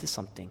tied to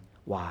something.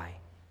 Why?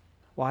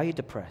 Why are you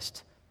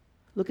depressed?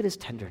 Look at his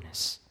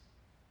tenderness.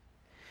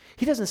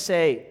 He doesn't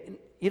say,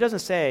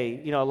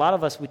 a lot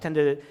of us, we tend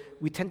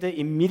to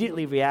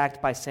immediately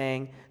react by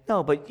saying,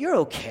 no, but you're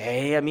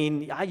okay. I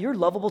mean, you're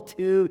lovable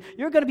too.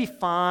 You're going to be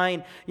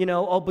fine.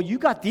 But you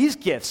got these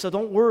gifts, so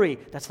don't worry.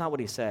 That's not what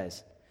he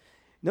says.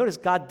 Notice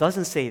God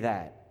doesn't say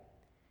that.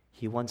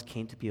 He wants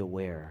Cain to be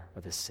aware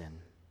of his sin.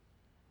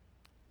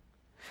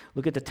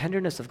 Look at the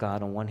tenderness of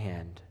God on one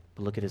hand,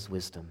 but look at his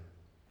wisdom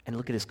And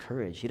look at his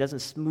courage. He doesn't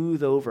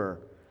smooth over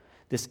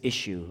this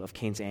issue of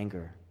Cain's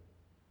anger.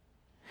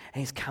 And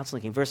he's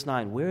counseling Cain. Verse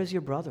 9, where is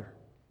your brother?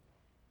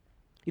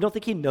 You don't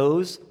think he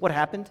knows what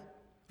happened?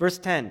 Verse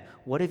 10,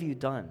 what have you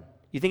done?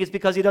 You think it's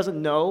because he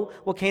doesn't know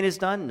what Cain has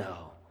done?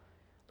 No.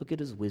 Look at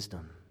his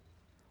wisdom.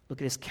 Look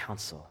at his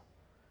counsel.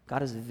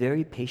 God is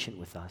very patient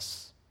with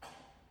us.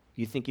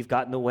 You think you've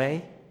gotten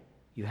away?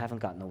 You haven't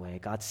gotten away.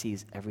 God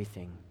sees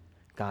everything.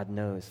 God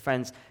knows.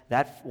 Friends,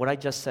 what I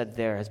just said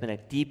there has been a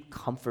deep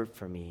comfort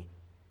for me.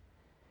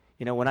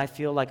 You know, when I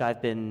feel like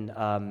I've been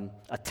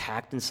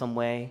attacked in some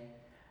way,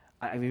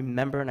 I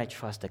remember and I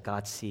trust that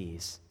God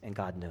sees and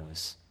God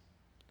knows.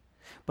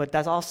 But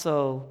that's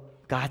also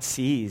God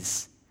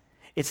sees.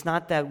 It's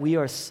not that we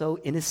are so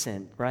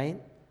innocent,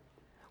 right?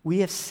 We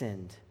have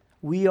sinned.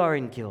 We are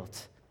in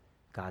guilt.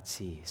 God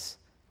sees.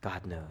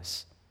 God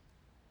knows.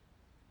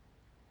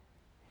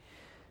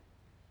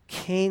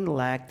 Cain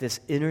lacked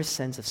this inner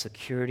sense of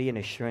security and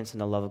assurance in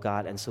the love of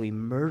God, and so he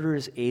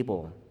murders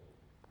Abel.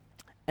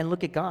 And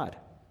look at God.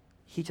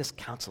 He just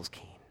counsels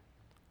Cain,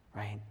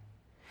 right?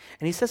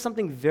 And he says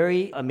something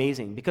very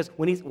amazing, because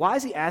why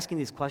is he asking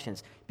these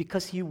questions?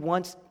 Because he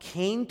wants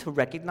Cain to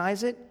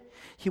recognize it.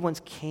 He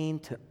wants Cain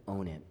to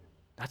own it.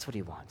 That's what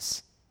he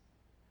wants.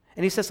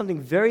 And he says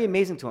something very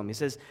amazing to him. He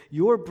says,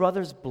 your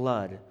brother's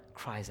blood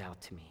cries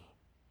out to me.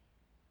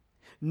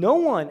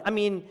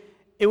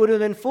 It would have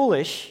been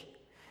foolish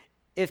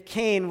if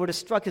Cain would have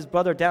struck his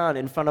brother down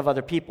in front of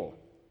other people.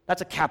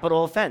 That's a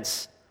capital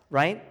offense,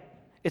 right?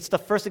 It's the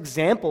first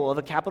example of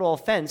a capital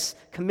offense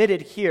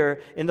committed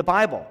here in the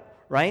Bible,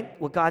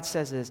 right? What God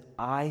says is,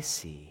 I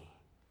see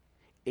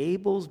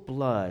Abel's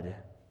blood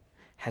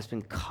has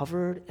been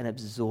covered and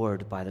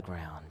absorbed by the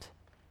ground.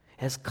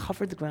 It has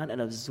covered the ground and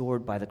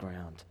absorbed by the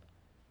ground.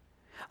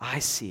 I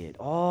see it.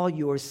 All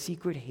your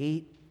secret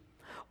hate,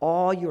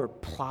 all your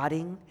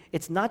plotting.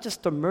 It's not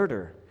just the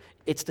murder.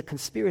 It's the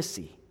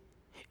conspiracy.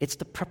 It's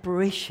the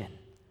preparation.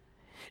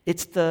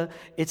 It's the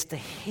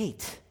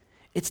hate.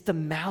 It's the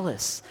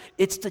malice.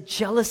 It's the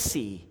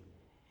jealousy.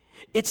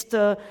 It's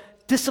the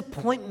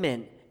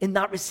disappointment in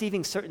not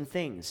receiving certain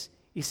things.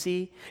 You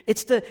see?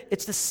 It's the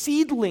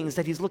seedlings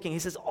that he's looking. He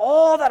says,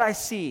 all that I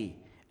see.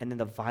 And then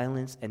the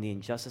violence and the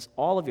injustice,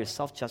 all of your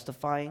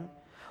self-justifying,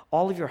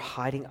 all of your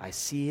hiding, I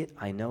see it,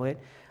 I know it.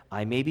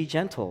 I may be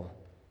gentle,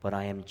 but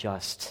I am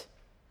just.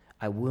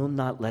 I will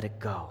not let it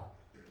go.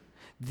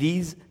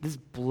 This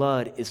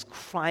blood is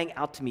crying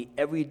out to me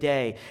every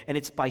day, and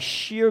it's by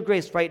sheer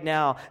grace right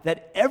now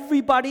that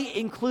everybody,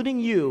 including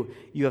you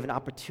have an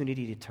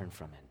opportunity to turn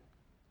from it.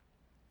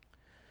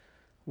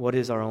 What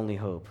is our only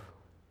hope?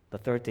 The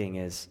third thing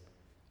is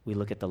we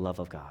look at the love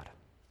of God.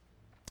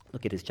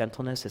 Look at his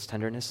gentleness, his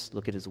tenderness,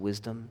 look at his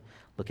wisdom,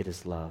 look at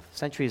his love.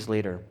 Centuries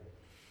later,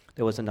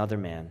 there was another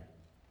man.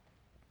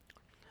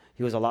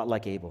 He was a lot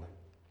like Abel.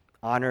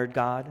 Honored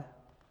God,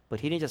 but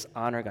he didn't just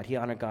honor God, he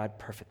honored God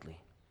perfectly.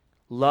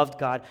 Loved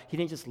God. He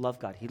didn't just love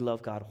God. He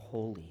loved God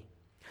wholly.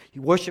 He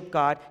worshiped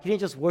God. He didn't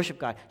just worship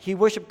God. He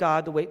worshiped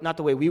God not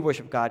the way we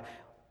worship God,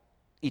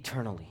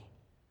 eternally.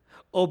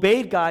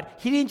 Obeyed God.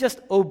 He didn't just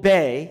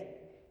obey.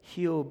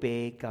 He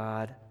obeyed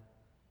God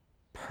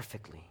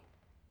perfectly.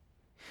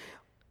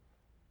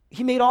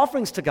 He made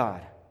offerings to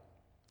God.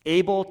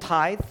 Abel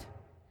tithed.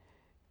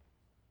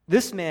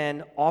 This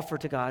man offered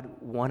to God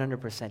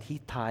 100%.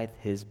 He tithed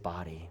his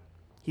body.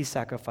 He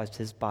sacrificed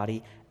his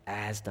body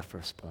as the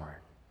firstborn.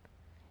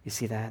 You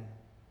see that?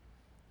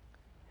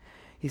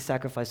 He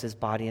sacrificed his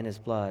body and his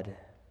blood.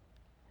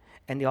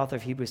 And the author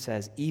of Hebrews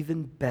says,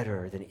 even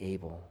better than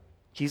Abel.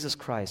 Jesus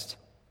Christ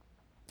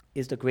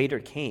is the greater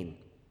Cain.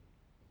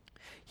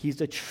 He's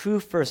the true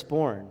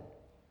firstborn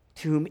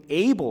to whom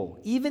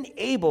even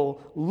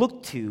Abel,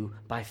 looked to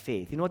by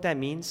faith. You know what that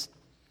means?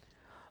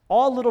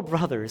 All little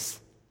brothers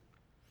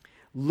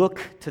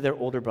look to their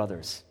older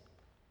brothers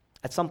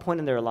at some point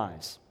in their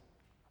lives.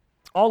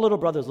 All little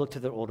brothers look to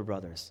their older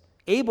brothers.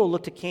 Abel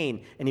looked to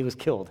Cain, and he was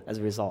killed as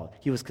a result.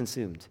 He was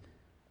consumed.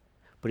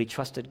 But he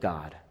trusted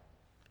God.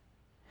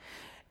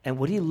 And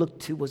what he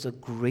looked to was a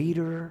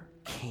greater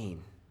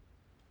Cain.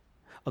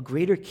 A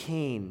greater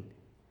Cain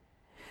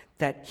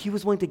that he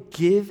was willing to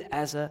give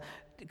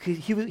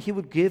he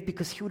would give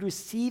because he would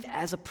receive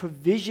as a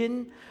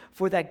provision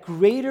for that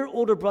greater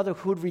older brother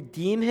who would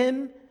redeem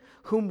him,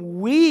 whom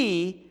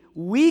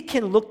we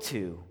can look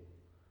to.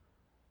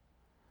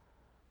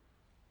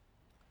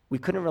 We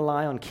couldn't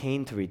rely on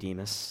Cain to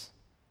redeem us.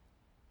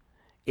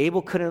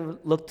 Abel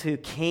couldn't look to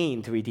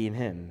Cain to redeem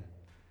him.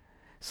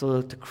 So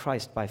look to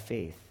Christ by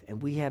faith.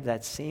 And we have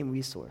that same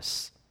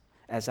resource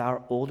as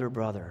our older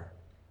brother,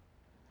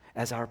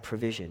 as our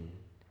provision.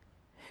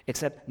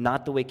 Except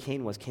not the way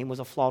Cain was. Cain was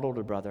a flawed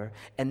older brother.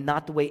 And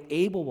not the way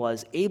Abel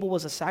was. Abel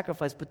was a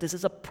sacrifice, but this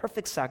is a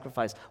perfect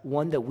sacrifice,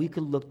 one that we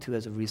could look to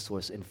as a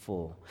resource in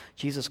full.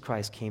 Jesus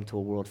Christ came to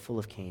a world full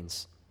of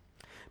Cains.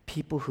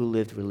 People who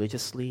lived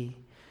religiously,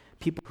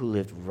 people who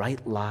lived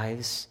right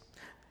lives.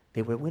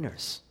 They were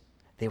winners.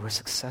 They were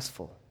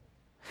successful.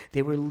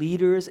 They were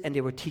leaders and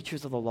they were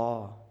teachers of the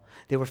law.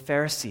 They were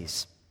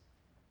Pharisees.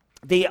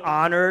 They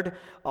honored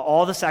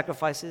all the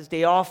sacrifices.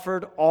 They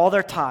offered all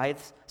their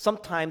tithes,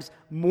 sometimes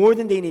more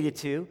than they needed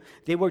to.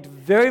 They worked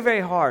very,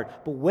 very hard.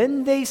 But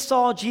when they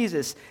saw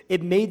Jesus,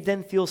 it made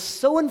them feel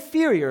so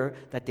inferior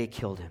that they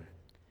killed him.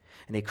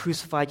 And they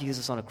crucified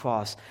Jesus on a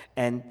cross.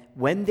 And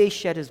when they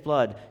shed his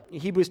blood,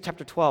 in Hebrews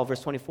chapter 12,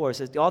 verse 24, it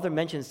says, the author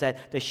mentions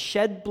that the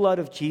shed blood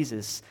of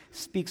Jesus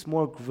speaks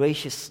more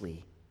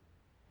graciously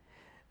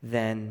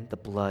than the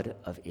blood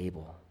of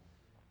Abel.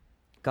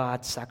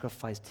 God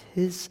sacrificed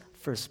his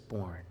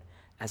firstborn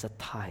as a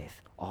tithe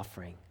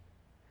offering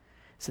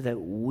so that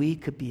we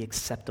could be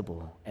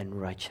acceptable and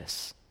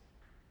righteous.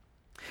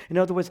 In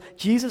other words,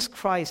 Jesus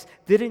Christ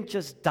didn't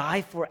just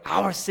die for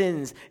our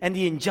sins and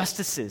the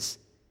injustices.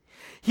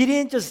 He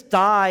didn't just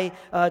die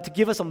to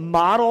give us a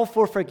model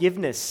for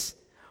forgiveness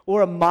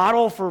or a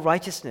model for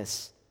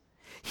righteousness.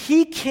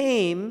 He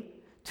came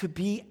to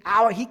be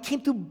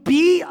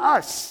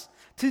us,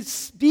 to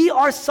be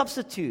our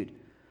substitute,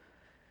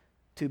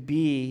 to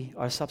be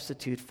our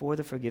substitute for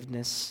the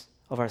forgiveness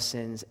of our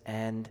sins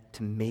and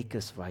to make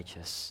us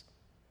righteous.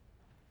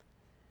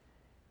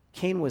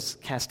 Cain was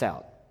cast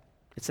out.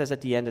 It says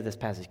at the end of this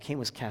passage, Cain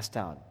was cast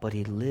out, but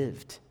he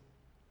lived.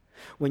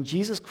 When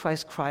Jesus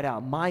Christ cried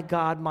out, my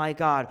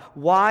God,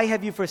 why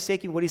have you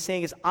forsaken me?" What he's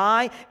saying is,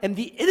 I am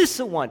the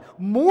innocent one,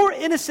 more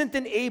innocent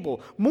than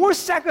Abel, more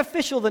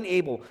sacrificial than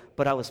Abel,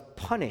 but I was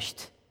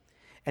punished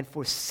and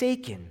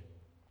forsaken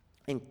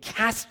and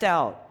cast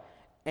out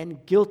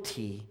and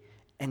guilty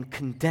and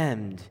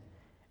condemned,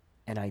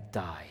 and I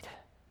died.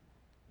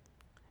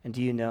 And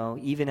do you know,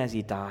 even as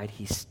he died,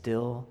 he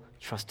still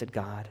trusted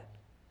God.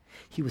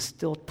 He was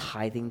still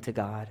tithing to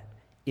God.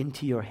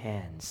 Into your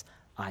hands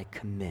I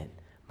commit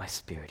my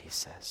spirit, he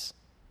says.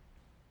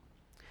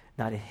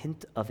 Not a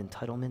hint of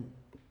entitlement,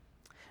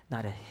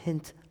 not a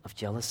hint of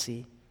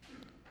jealousy,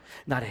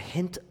 not a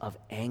hint of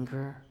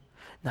anger,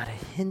 not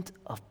a hint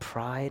of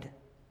pride.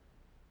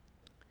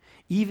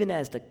 Even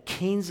as the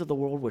Cains of the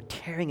world were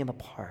tearing him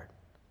apart,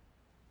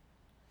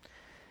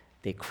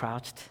 they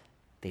crouched,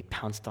 they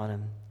pounced on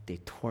him, they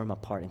tore him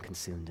apart and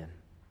consumed him.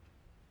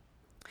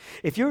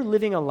 If you're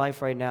living a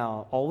life right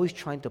now always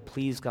trying to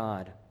please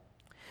God,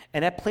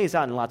 and that plays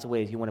out in lots of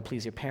ways. You want to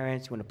please your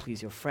parents, you want to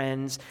please your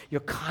friends,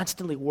 you're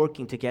constantly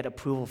working to get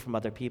approval from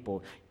other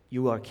people.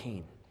 You are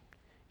Cain.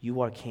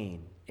 You are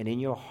Cain. And in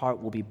your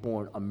heart will be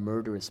born a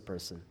murderous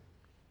person.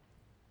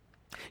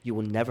 You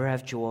will never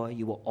have joy.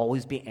 You will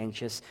always be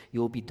anxious. You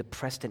will be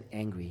depressed and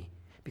angry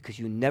because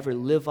you never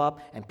live up,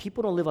 and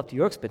people don't live up to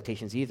your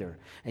expectations either.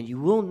 And you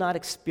will not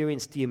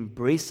experience the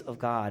embrace of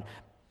God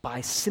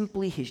by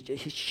simply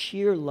his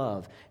sheer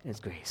love and his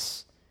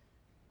grace.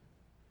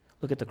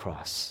 Look at the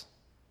cross.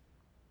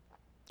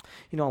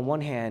 You know, on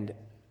one hand,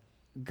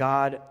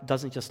 God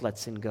doesn't just let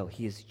sin go.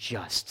 He is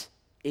just.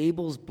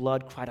 Abel's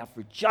blood cried out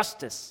for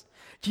justice.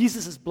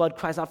 Jesus' blood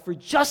cries out for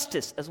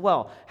justice as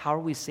well. How are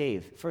we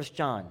saved? 1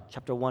 John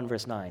chapter 1,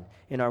 verse 9,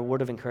 in our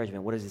word of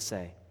encouragement, what does it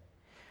say?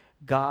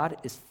 God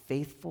is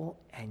faithful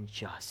and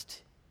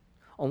just.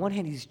 On one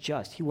hand, he's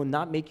just. He will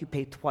not make you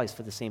pay twice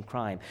for the same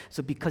crime.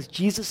 So because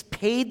Jesus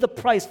paid the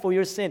price for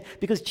your sin,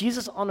 because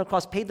Jesus on the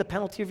cross paid the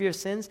penalty of your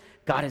sins,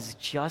 God is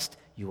just,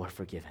 you are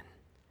forgiven.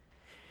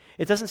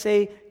 It doesn't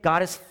say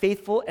God is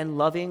faithful and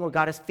loving, or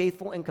God is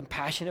faithful and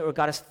compassionate, or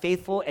God is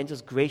faithful and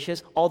just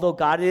gracious, although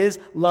God is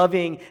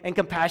loving and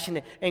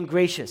compassionate and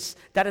gracious.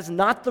 That is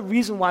not the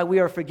reason why we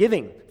are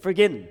forgiven.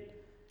 It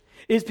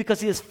is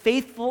because he is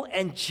faithful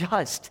and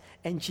just,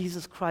 and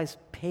Jesus Christ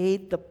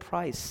paid the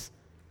price.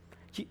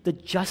 The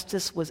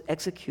justice was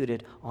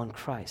executed on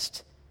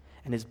Christ,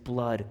 and his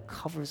blood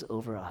covers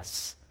over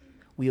us.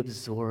 We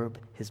absorb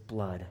his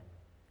blood,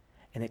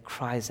 and it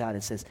cries out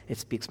and says, it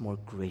speaks more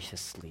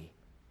graciously.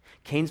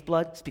 Cain's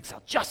blood speaks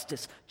out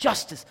justice,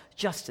 justice,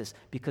 justice.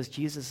 Because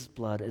Jesus'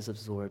 blood is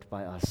absorbed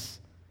by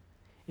us,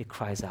 it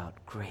cries out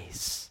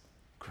grace,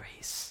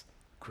 grace,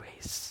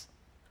 grace,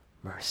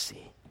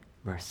 mercy,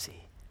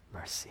 mercy,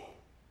 mercy.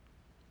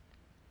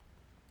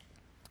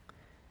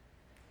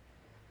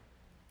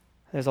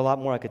 There's a lot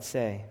more I could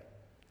say,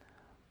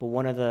 but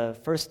one of the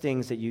first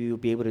things that you'll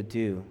be able to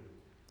do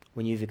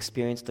when you've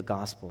experienced the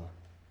gospel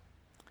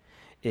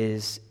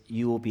is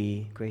you will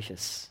be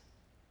gracious.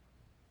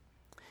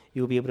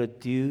 You will be able to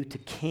do to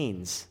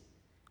Cain's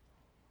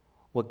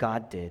what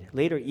God did.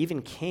 Later,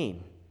 even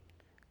Cain,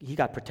 he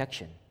got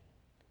protection.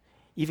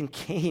 Even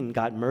Cain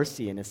got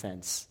mercy in a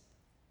sense.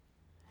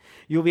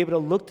 You'll be able to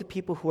look to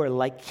people who are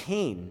like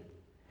Cain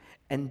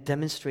and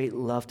demonstrate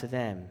love to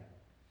them.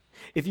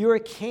 If you're a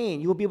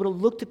Cain, you will be able to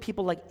look to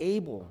people like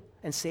Abel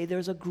and say,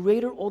 there's a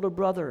greater older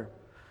brother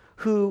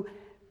who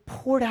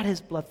poured out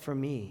his blood for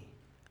me.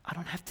 I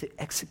don't have to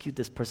execute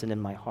this person in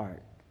my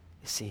heart,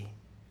 you see.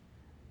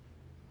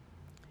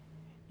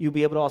 You'll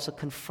be able to also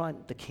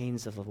confront the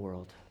Cains of the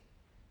world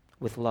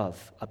with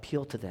love,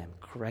 appeal to them,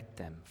 correct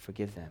them,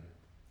 forgive them.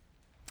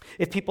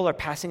 If people are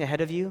passing ahead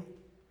of you,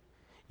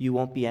 you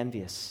won't be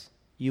envious.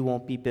 You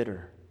won't be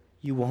bitter.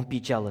 You won't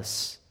be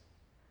jealous.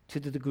 To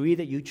the degree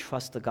that you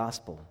trust the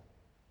gospel,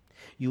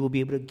 you will be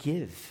able to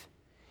give.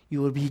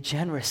 You will be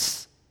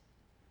generous.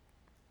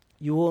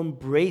 You will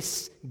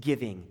embrace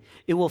giving.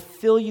 It will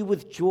fill you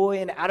with joy,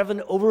 and out of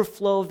an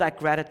overflow of that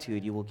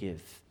gratitude, you will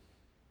give.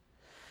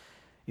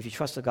 If you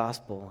trust the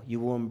gospel, you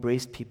will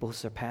embrace people who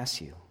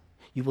surpass you.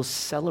 You will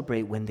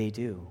celebrate when they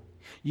do.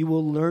 You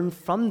will learn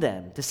from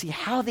them to see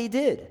how they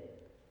did.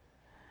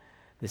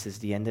 This is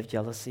the end of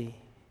jealousy.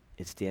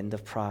 It's the end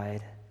of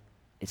pride.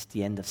 It's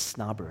the end of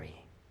snobbery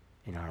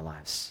in our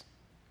lives.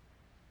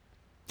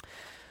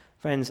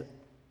 Friends,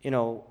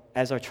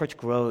 as our church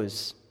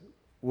grows,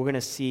 we're going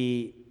to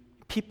see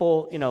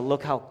people,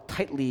 look how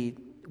tightly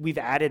we've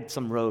added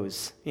some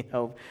rows,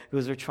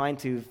 because we're trying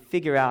to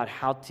figure out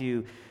how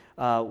to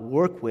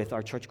work with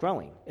our church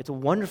growing. It's a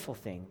wonderful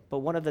thing, but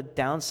one of the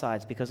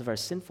downsides because of our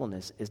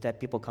sinfulness is that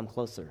people come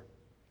closer.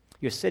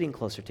 You're sitting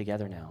closer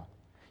together now.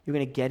 You're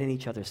going to get in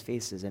each other's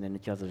faces and in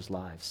each other's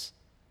lives.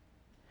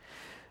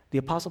 The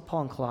Apostle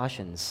Paul in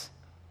Colossians,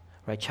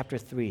 chapter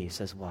 3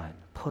 says what?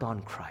 Put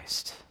on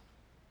Christ.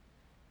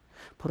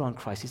 Put on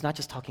Christ. He's not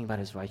just talking about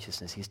his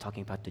righteousness. He's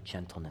talking about the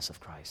gentleness of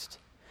Christ,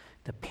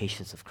 the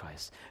patience of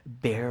Christ.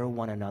 Bear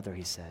one another,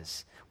 he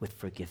says, with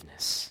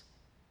forgiveness.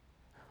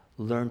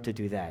 Learn to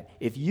do that.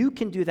 If you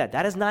can do that,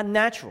 that is not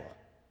natural.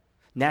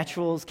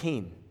 Natural is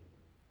Cain.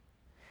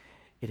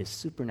 It is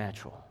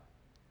supernatural.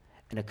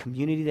 And a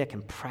community that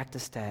can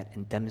practice that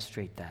and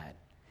demonstrate that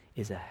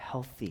is a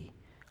healthy,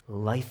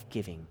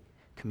 life-giving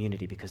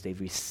community because they've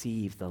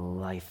received the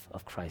life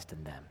of Christ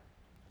in them.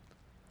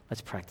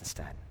 Let's practice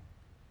that.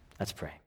 Let's pray.